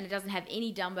use and it doesn't have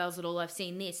any dumbbells at all. I've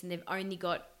seen this and they've only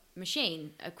got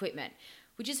machine equipment,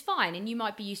 which is fine. And you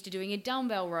might be used to doing a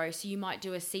dumbbell row, so you might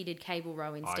do a seated cable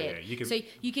row instead. So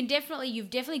you've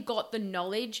definitely got the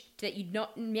knowledge that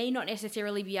may not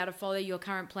necessarily be able to follow your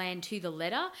current plan to the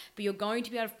letter, but you're going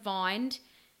to be able to find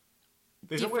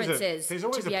differences there's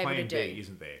always to be a able to plan do. B,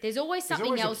 isn't there? There's always something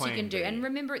always a else you plan can do. B. And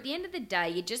remember, at the end of the day,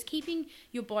 you're just keeping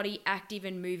your body active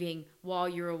and moving while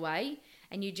you're away,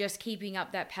 and you're just keeping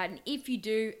up that pattern. If you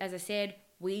do, as I said,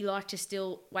 we like to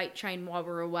still weight train while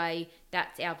we're away.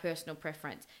 That's our personal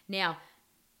preference. Now,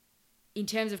 in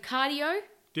terms of cardio,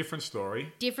 Different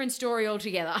story.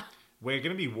 altogether. We're going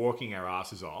to be walking our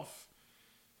asses off.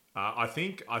 I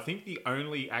think the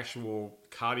only actual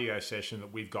cardio session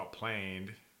that we've got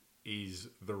planned is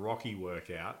the Rocky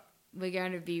workout. We're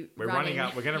going to be We're running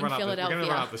up. We're going to in run up. We're going to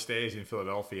Philadelphia. run up the stairs in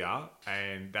Philadelphia,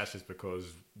 and that's just because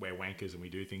we're wankers and we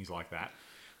do things like that.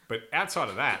 But outside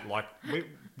of that, like we're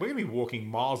going to be walking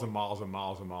miles and miles and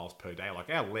miles and miles per day. Like,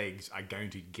 our legs are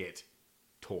going to get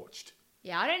torched.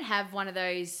 Yeah, I don't have one of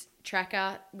those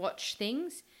tracker watch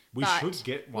things. We but should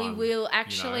get one. We will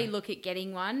actually look at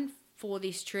getting one for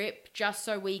this trip, just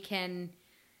so we can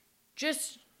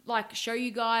just like show you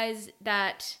guys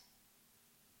that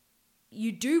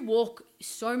you do walk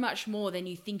so much more than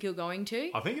you think you're going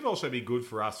to. I think it'd also be good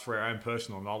for us, for our own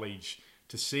personal knowledge,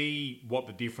 to see what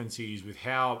the difference is with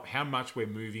how much we're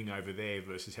moving over there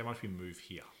versus how much we move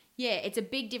here. Yeah, it's a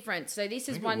big difference. So this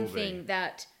is think it one will thing be.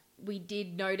 that we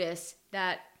did notice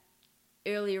that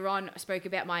earlier on. I spoke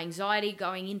about my anxiety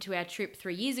going into our trip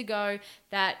 3 years ago,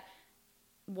 that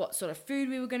what sort of food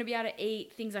we were going to be able to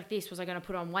eat, things like this. Was I going to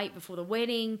put on weight before the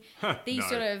wedding? These No.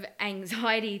 sort of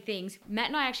anxiety things. Matt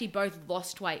and I actually both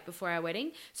lost weight before our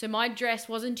wedding. So my dress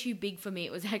wasn't too big for me.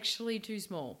 It was actually too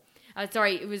small.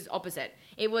 Sorry, it was opposite.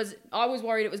 I was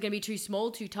worried it was going to be too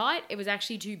small, too tight. It was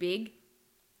actually too big.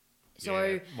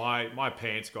 So yeah, my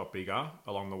pants got bigger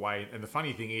along the way. And the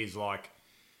funny thing is, like,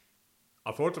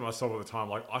 I thought to myself at the time,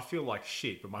 like, I feel like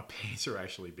shit, but my pants are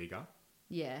actually bigger.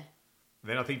 yeah.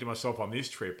 Then I think to myself on this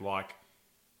trip, like,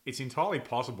 it's entirely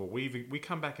possible we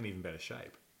come back in even better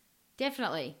shape.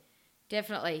 Definitely.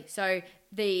 So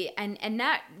and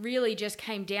that really just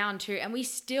came down to, and we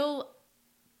still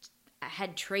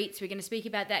had treats. We're going to speak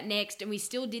about that next, and we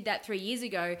still did that 3 years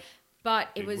ago, but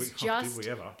it was Did just we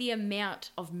ever? the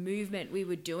amount of movement we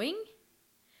were doing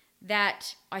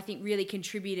that I think really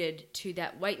contributed to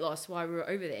that weight loss while we were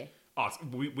over there. Oh,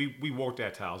 we walked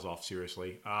our tails off,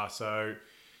 seriously. So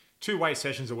 2 weight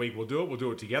sessions a week, we'll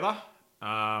do it together.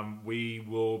 We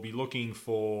will be looking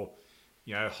for,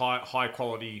 high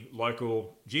quality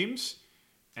local gyms,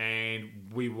 and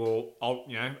we will,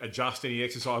 adjust any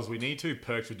exercise we need to.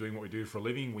 Perks for doing what we do for a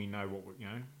living. We know what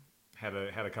how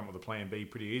to come up with a plan B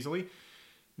pretty easily.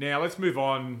 Now let's move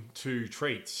on to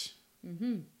treats.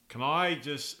 Mm-hmm. Can I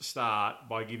just start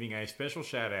by giving a special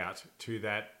shout out to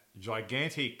that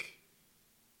gigantic,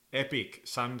 epic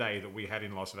sundae that we had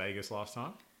in Las Vegas last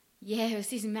time? Yeah, it was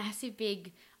this massive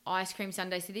big ice cream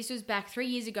sundae. So this was back 3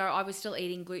 years ago. I was still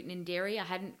eating gluten and dairy. I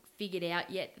hadn't figured out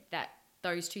yet that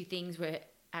those two things were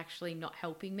actually not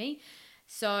helping me.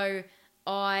 So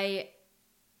I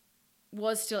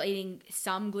was still eating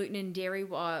some gluten and dairy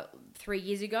 3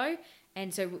 years ago.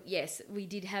 And so, yes,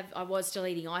 I was still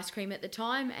eating ice cream at the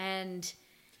time. And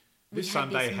This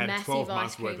sundae had 12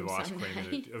 months worth of ice cream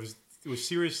in it. It was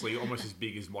seriously almost as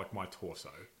big as like my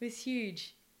torso. It was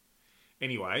huge.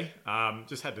 Anyway,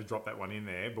 just had to drop that one in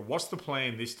there. But what's the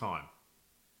plan this time?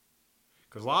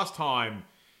 Because last time,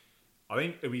 I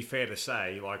think it'd be fair to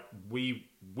say, like, we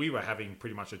were having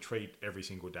pretty much a treat every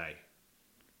single day.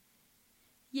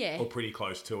 Yeah. Or pretty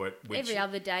close to it. Every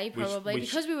other day, probably.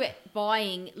 Because we were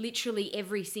buying literally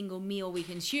every single meal we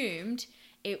consumed,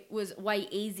 it was way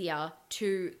easier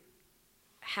to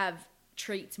have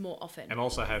treats more often. And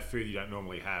also have food you don't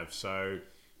normally have. So,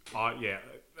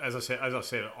 as I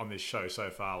said on this show so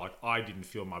far, like I didn't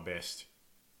feel my best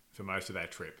for most of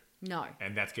that trip. No.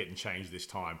 And that's getting changed this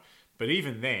time. But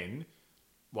even then,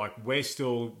 like we're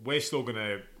still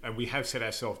gonna, and we have set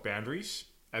ourselves boundaries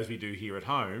as we do here at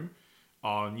home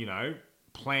on,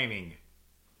 planning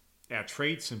our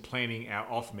treats and planning our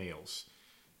off meals.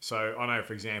 So I know,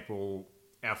 for example,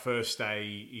 our first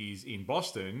day is in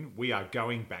Boston. We are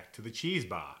going back to the Cheers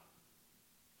bar.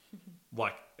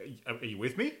 Like, are you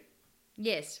with me?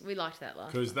 Yes, we liked that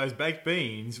last. Because those baked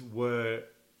beans were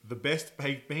the best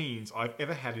baked beans I've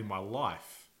ever had in my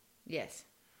life. Yes.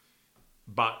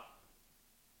 But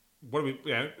what do we?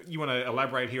 You want to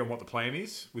elaborate here on what the plan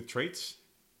is with treats?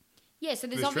 Yeah, so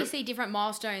there's This obviously trip? different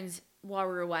milestones while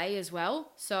we're away as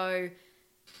well. So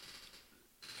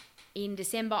in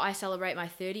December, I celebrate my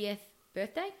 30th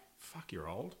birthday. Fuck, you're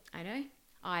old. I know.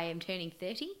 I am turning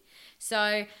 30.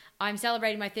 So I'm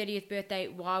celebrating my 30th birthday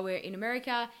while we're in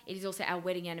America. It is also our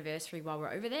wedding anniversary while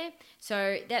we're over there.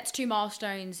 So that's 2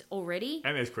 milestones already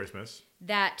And there's Christmas.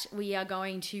 that we are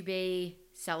going to be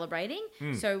celebrating.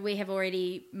 So we have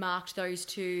already marked those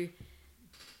 2.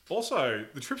 Also,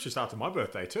 the trip's just after my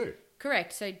birthday too.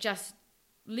 Correct. So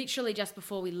literally just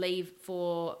before we leave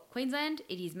for Queensland,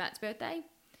 it is Matt's birthday.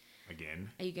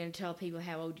 Again. Are you going to tell people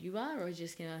how old you are, or are you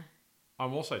just going to...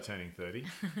 I'm also turning 30.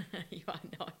 You are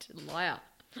not a liar.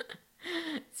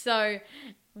 So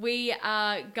we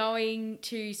are going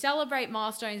to celebrate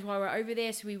milestones while we're over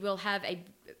there. So we will have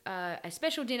a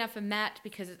special dinner for Matt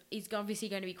because it's obviously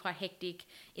going to be quite hectic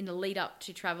in the lead up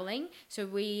to traveling. So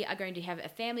we are going to have a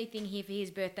family thing here for his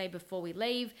birthday before we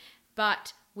leave.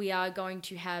 But we are going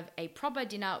to have a proper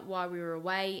dinner while we were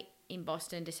away in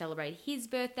Boston to celebrate his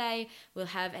birthday. We'll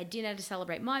have a dinner to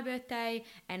celebrate my birthday,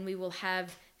 and we will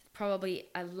have probably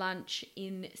a lunch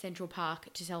in Central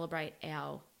Park to celebrate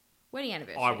our wedding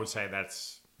anniversary. I would say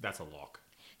that's a lock.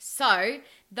 So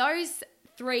those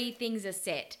 3 things are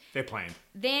set. They're planned.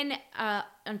 Then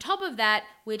on top of that,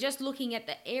 we're just looking at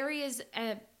the areas,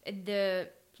 the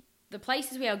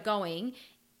places we are going.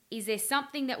 Is there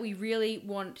something that we really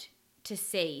want to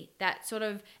see that sort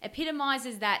of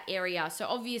epitomizes that area? So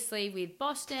obviously with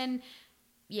Boston,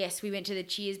 yes, we went to the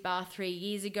Cheers bar 3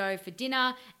 years ago for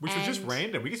dinner. Which was just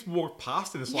random. We just walked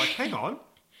past and it's like, hang on,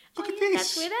 look at this.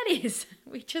 That's where that is.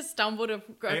 We just stumbled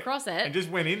across it. And just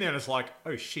went in there and it's like,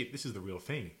 oh shit, this is the real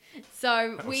thing.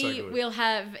 So was so we good. will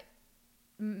have...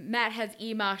 Matt has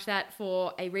earmarked that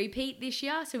for a repeat this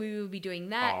year, so we will be doing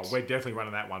that. Oh, we're definitely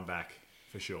running that one back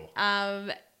for sure.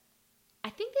 I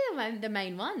think they're the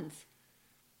main ones.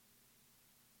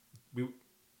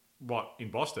 What, in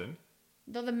Boston?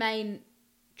 They're the main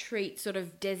treat sort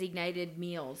of designated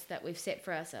meals that we've set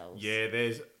for ourselves.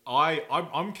 Yeah,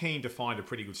 I'm keen to find a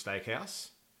pretty good steakhouse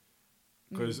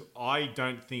because I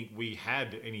don't think we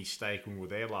had any steak when we were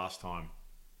there last time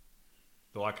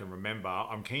that I can remember.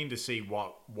 I'm keen to see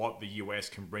what the US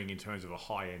can bring in terms of a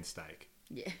high-end steak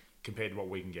Yeah. compared to what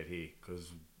we can get here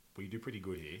because we do pretty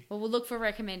good here. Well, we'll look for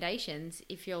recommendations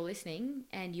if you're listening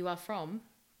and you are from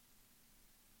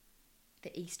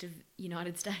the east of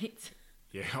United States.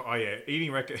 Yeah, oh yeah,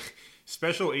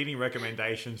 special eating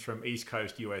recommendations from East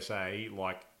Coast USA,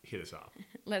 like hit us up.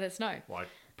 Let us know. Like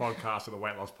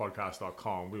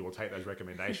podcast@theweightlosspodcast.com. We will take those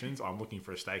recommendations. I'm looking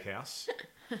for a steakhouse.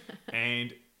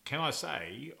 And can I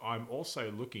say, I'm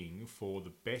also looking for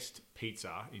the best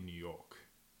pizza in New York.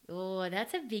 Oh,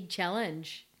 that's a big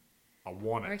challenge. I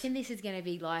want I it. reckon this is going to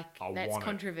be like, that's want it.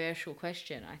 controversial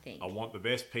question, I think. I want the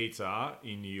best pizza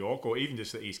in New York or even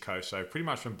just the East Coast. So pretty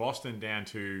much from Boston down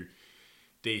to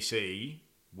DC,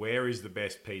 where is the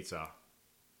best pizza?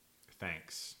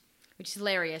 Thanks. Which is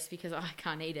hilarious because I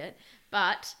can't eat it.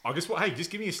 But Just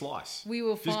give me a slice. we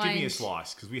will Just give me a find...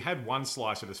 slice because we had one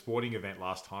slice at a sporting event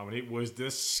last time and it was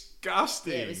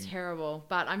disgusting. Yeah, it was terrible.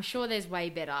 But I'm sure there's way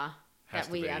better Has that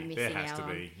to we be. are missing There has out to on.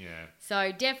 be, yeah.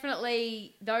 So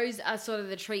definitely those are sort of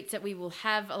the treats that we will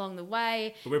have along the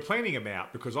way. But we're planning them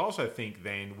out because I also think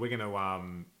then we're going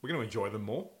to enjoy them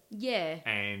more Yeah.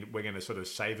 and we're going to sort of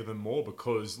savor them more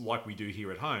because like we do here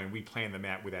at home, we plan them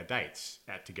out with our dates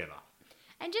out together.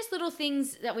 And just little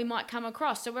things that we might come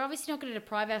across. So we're obviously not going to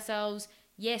deprive ourselves.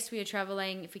 Yes, we are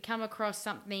traveling. If we come across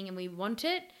something and we want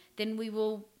it, then we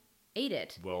will eat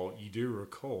it. Well, you do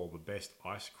recall the best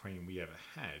ice cream we ever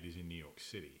had is in New York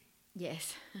City.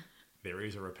 Yes. There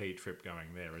is a repeat trip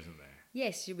going there, isn't there?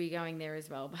 Yes, you'll be going there as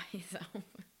well by yourself.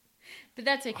 But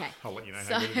that's okay. I'll let you know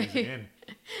how good it is again.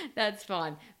 That's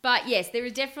fine. But yes, there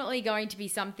is definitely going to be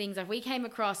some things. Like we came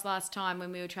across last time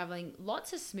when we were traveling,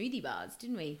 lots of smoothie bars,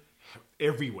 didn't we?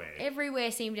 everywhere.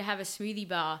 Everywhere seemed to have a smoothie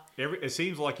bar. It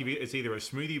seems like it's either a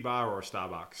smoothie bar or a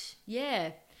Starbucks.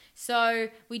 Yeah. So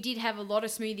we did have a lot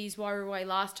of smoothies while we were away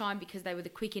last time because they were the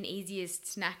quick and easiest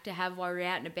snack to have while we were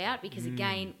out and about because,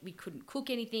 again, we couldn't cook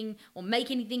anything or make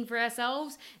anything for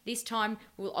ourselves. This time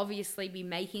we'll obviously be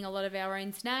making a lot of our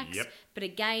own snacks. Yep. But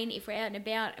again, if we're out and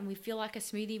about and we feel like a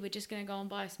smoothie, we're just going to go and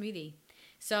buy a smoothie.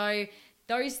 So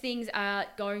those things are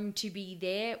going to be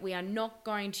there. We are not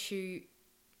going to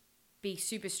be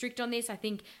super strict on this. I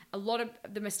think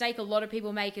the mistake a lot of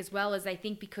people make as well is they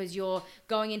think because you're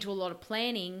going into a lot of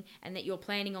planning and that you're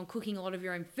planning on cooking a lot of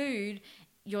your own food,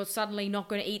 you're suddenly not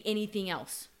going to eat anything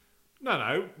else.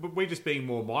 No, but we're just being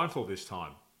more mindful this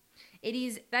time.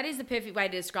 That is the perfect way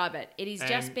to describe it. It is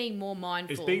just being more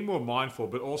mindful. It's being more mindful,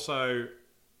 but also,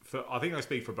 I think I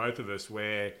speak for both of us,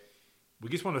 where we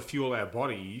just want to fuel our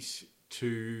bodies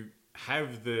to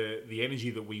have the energy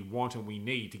that we want and we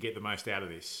need to get the most out of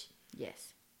this.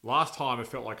 Yes. Last time it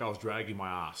felt like I was dragging my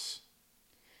ass.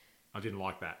 I didn't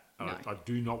like that. No. I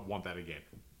do not want that again.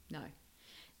 No.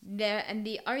 And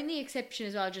the only exception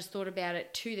as well, I just thought about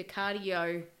it, to the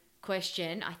cardio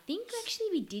question, I think actually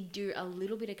we did do a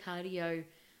little bit of cardio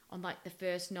on like the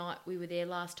first night we were there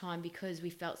last time because we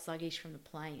felt sluggish from the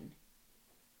plane.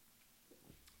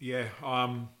 Yeah,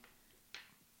 I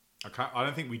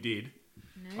don't think we did.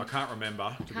 No. I can't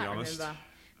remember, to be honest.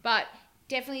 But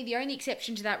definitely the only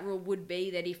exception to that rule would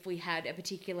be that if we had a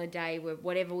particular day where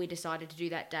whatever we decided to do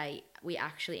that day, we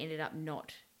actually ended up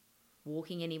not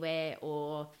walking anywhere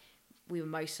or we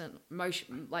were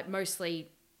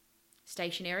mostly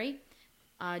stationary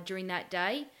during that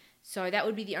day. So that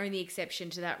would be the only exception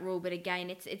to that rule. But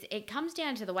again, it comes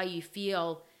down to the way you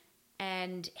feel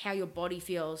and how your body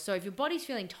feels. So if your body's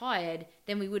feeling tired,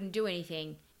 then we wouldn't do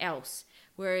anything else.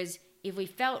 Whereas if we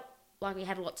felt like we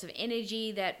had lots of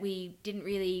energy, that we didn't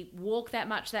really walk that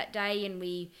much that day and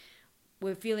we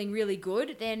were feeling really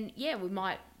good, then yeah, we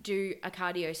might do a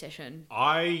cardio session.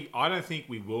 I don't think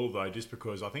we will though, just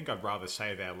because I think I'd rather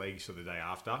save our legs for the day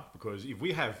after, because if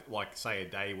we have like say a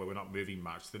day where we're not moving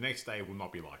much, the next day will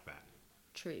not be like that.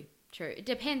 True. It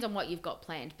depends on what you've got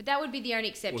planned, but that would be the only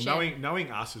exception. Well,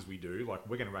 knowing us as we do, like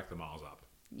we're going to rack the miles up.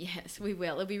 Yes, we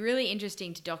will. It'll be really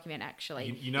interesting to document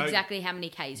actually you know, exactly how many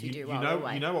Ks we do while we're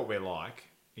away. You know what we're like,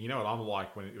 and you know what I'm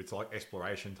like when it's like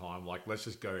exploration time. Like let's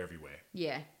just go everywhere.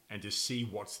 Yeah. And just see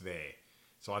what's there.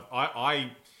 So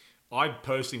I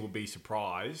personally would be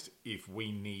surprised if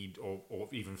we need or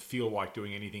even feel like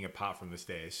doing anything apart from the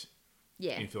stairs.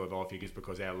 Yeah. In Philadelphia, just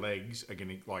because our legs are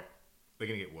gonna they're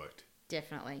gonna get worked.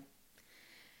 Definitely.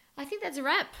 I think that's a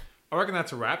wrap. I reckon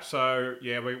that's a wrap. So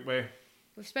yeah,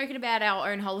 we've spoken about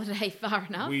our own holiday far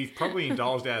enough. We've probably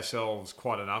indulged ourselves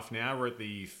quite enough now. We're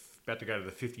about to go to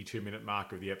the 52-minute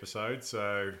mark of the episode.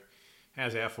 So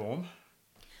how's our form?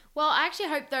 Well, I actually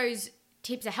hope those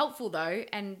tips are helpful though,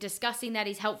 and discussing that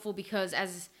is helpful because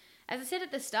as I said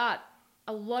at the start,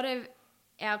 a lot of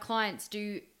our clients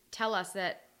do tell us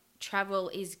that travel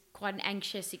is quite an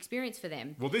anxious experience for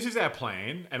them. Well, this is our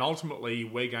plan, and ultimately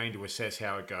we're going to assess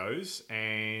how it goes,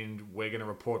 and we're going to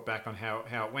report back on how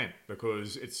it went,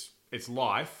 because it's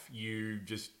life. You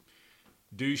just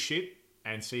do shit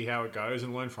and see how it goes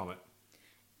and learn from it.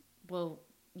 Well,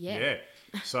 yeah.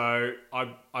 Yeah. So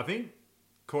I think,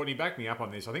 Courtney, back me up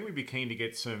on this. I think we'd be keen to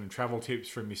get some travel tips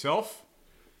from yourself,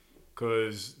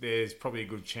 because there's probably a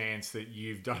good chance that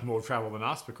you've done more travel than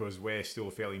us, because we're still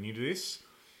fairly new to this.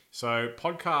 So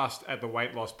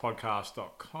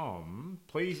podcast@theweightlosspodcast.com.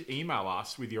 Please email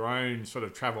us with your own sort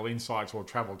of travel insights or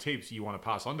travel tips you want to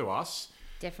pass on to us.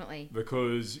 Definitely.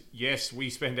 Because, yes, we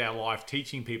spend our life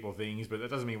teaching people things, but that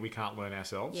doesn't mean we can't learn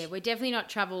ourselves. Yeah, we're definitely not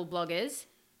travel bloggers.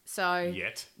 So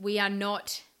yet. We are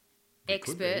not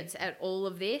experts at all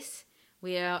of this.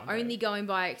 We are only going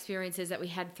by experiences that we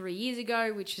had 3 years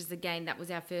ago, which is, again, that was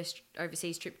our first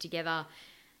overseas trip together.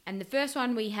 And the first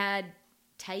one we had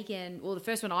the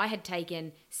first one I had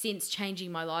taken since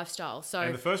changing my lifestyle. So,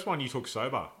 and the first one you took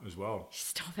sober as well.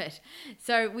 Stop it.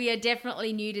 So we are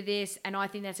definitely new to this, and I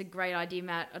think that's a great idea,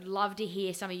 Matt. I'd love to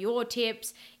hear some of your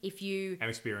tips. And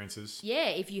experiences. Yeah,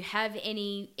 if you have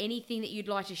anything that you'd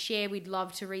like to share, we'd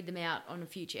love to read them out on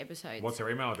future episodes. What's our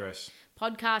email address?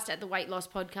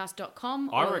 podcast@theweightlosspodcast.com.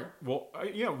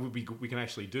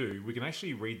 We can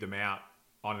actually read them out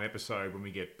on an episode when we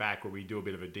get back, where we do a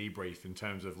bit of a debrief in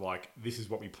terms of like, this is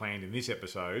what we planned in this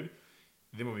episode.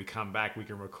 Then when we come back, we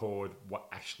can record what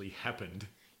actually happened.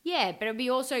 Yeah, but it'd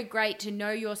be also great to know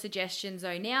your suggestions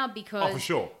though now, because for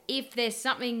sure. If there's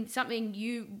something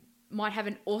you might have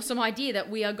an awesome idea that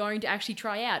we are going to actually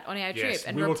try out on our trip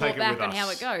and report back on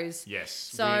how it goes. Yes.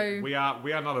 So we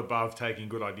are not above taking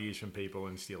good ideas from people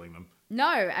and stealing them. No,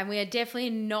 and we are definitely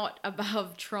not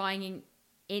above trying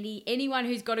anyone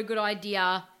who's got a good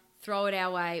idea, throw it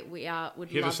our way. We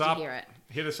would love to hear it.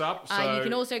 Hit us up. You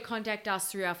can also contact us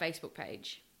through our Facebook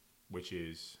page, which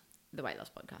is The Weight Loss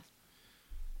Podcast.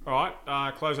 All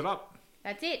right, close it up.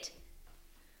 That's it.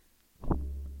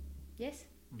 Yes?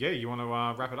 Yeah, you want to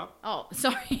wrap it up? Oh,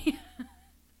 sorry.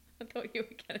 I thought you were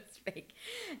going to speak.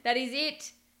 That is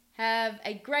it. Have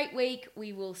a great week.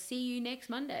 We will see you next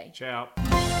Monday. Ciao.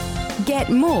 Get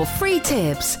more free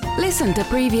tips, listen to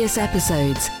previous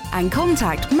episodes, and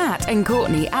contact Matt and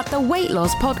Courtney at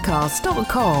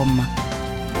theweightlosspodcast.com.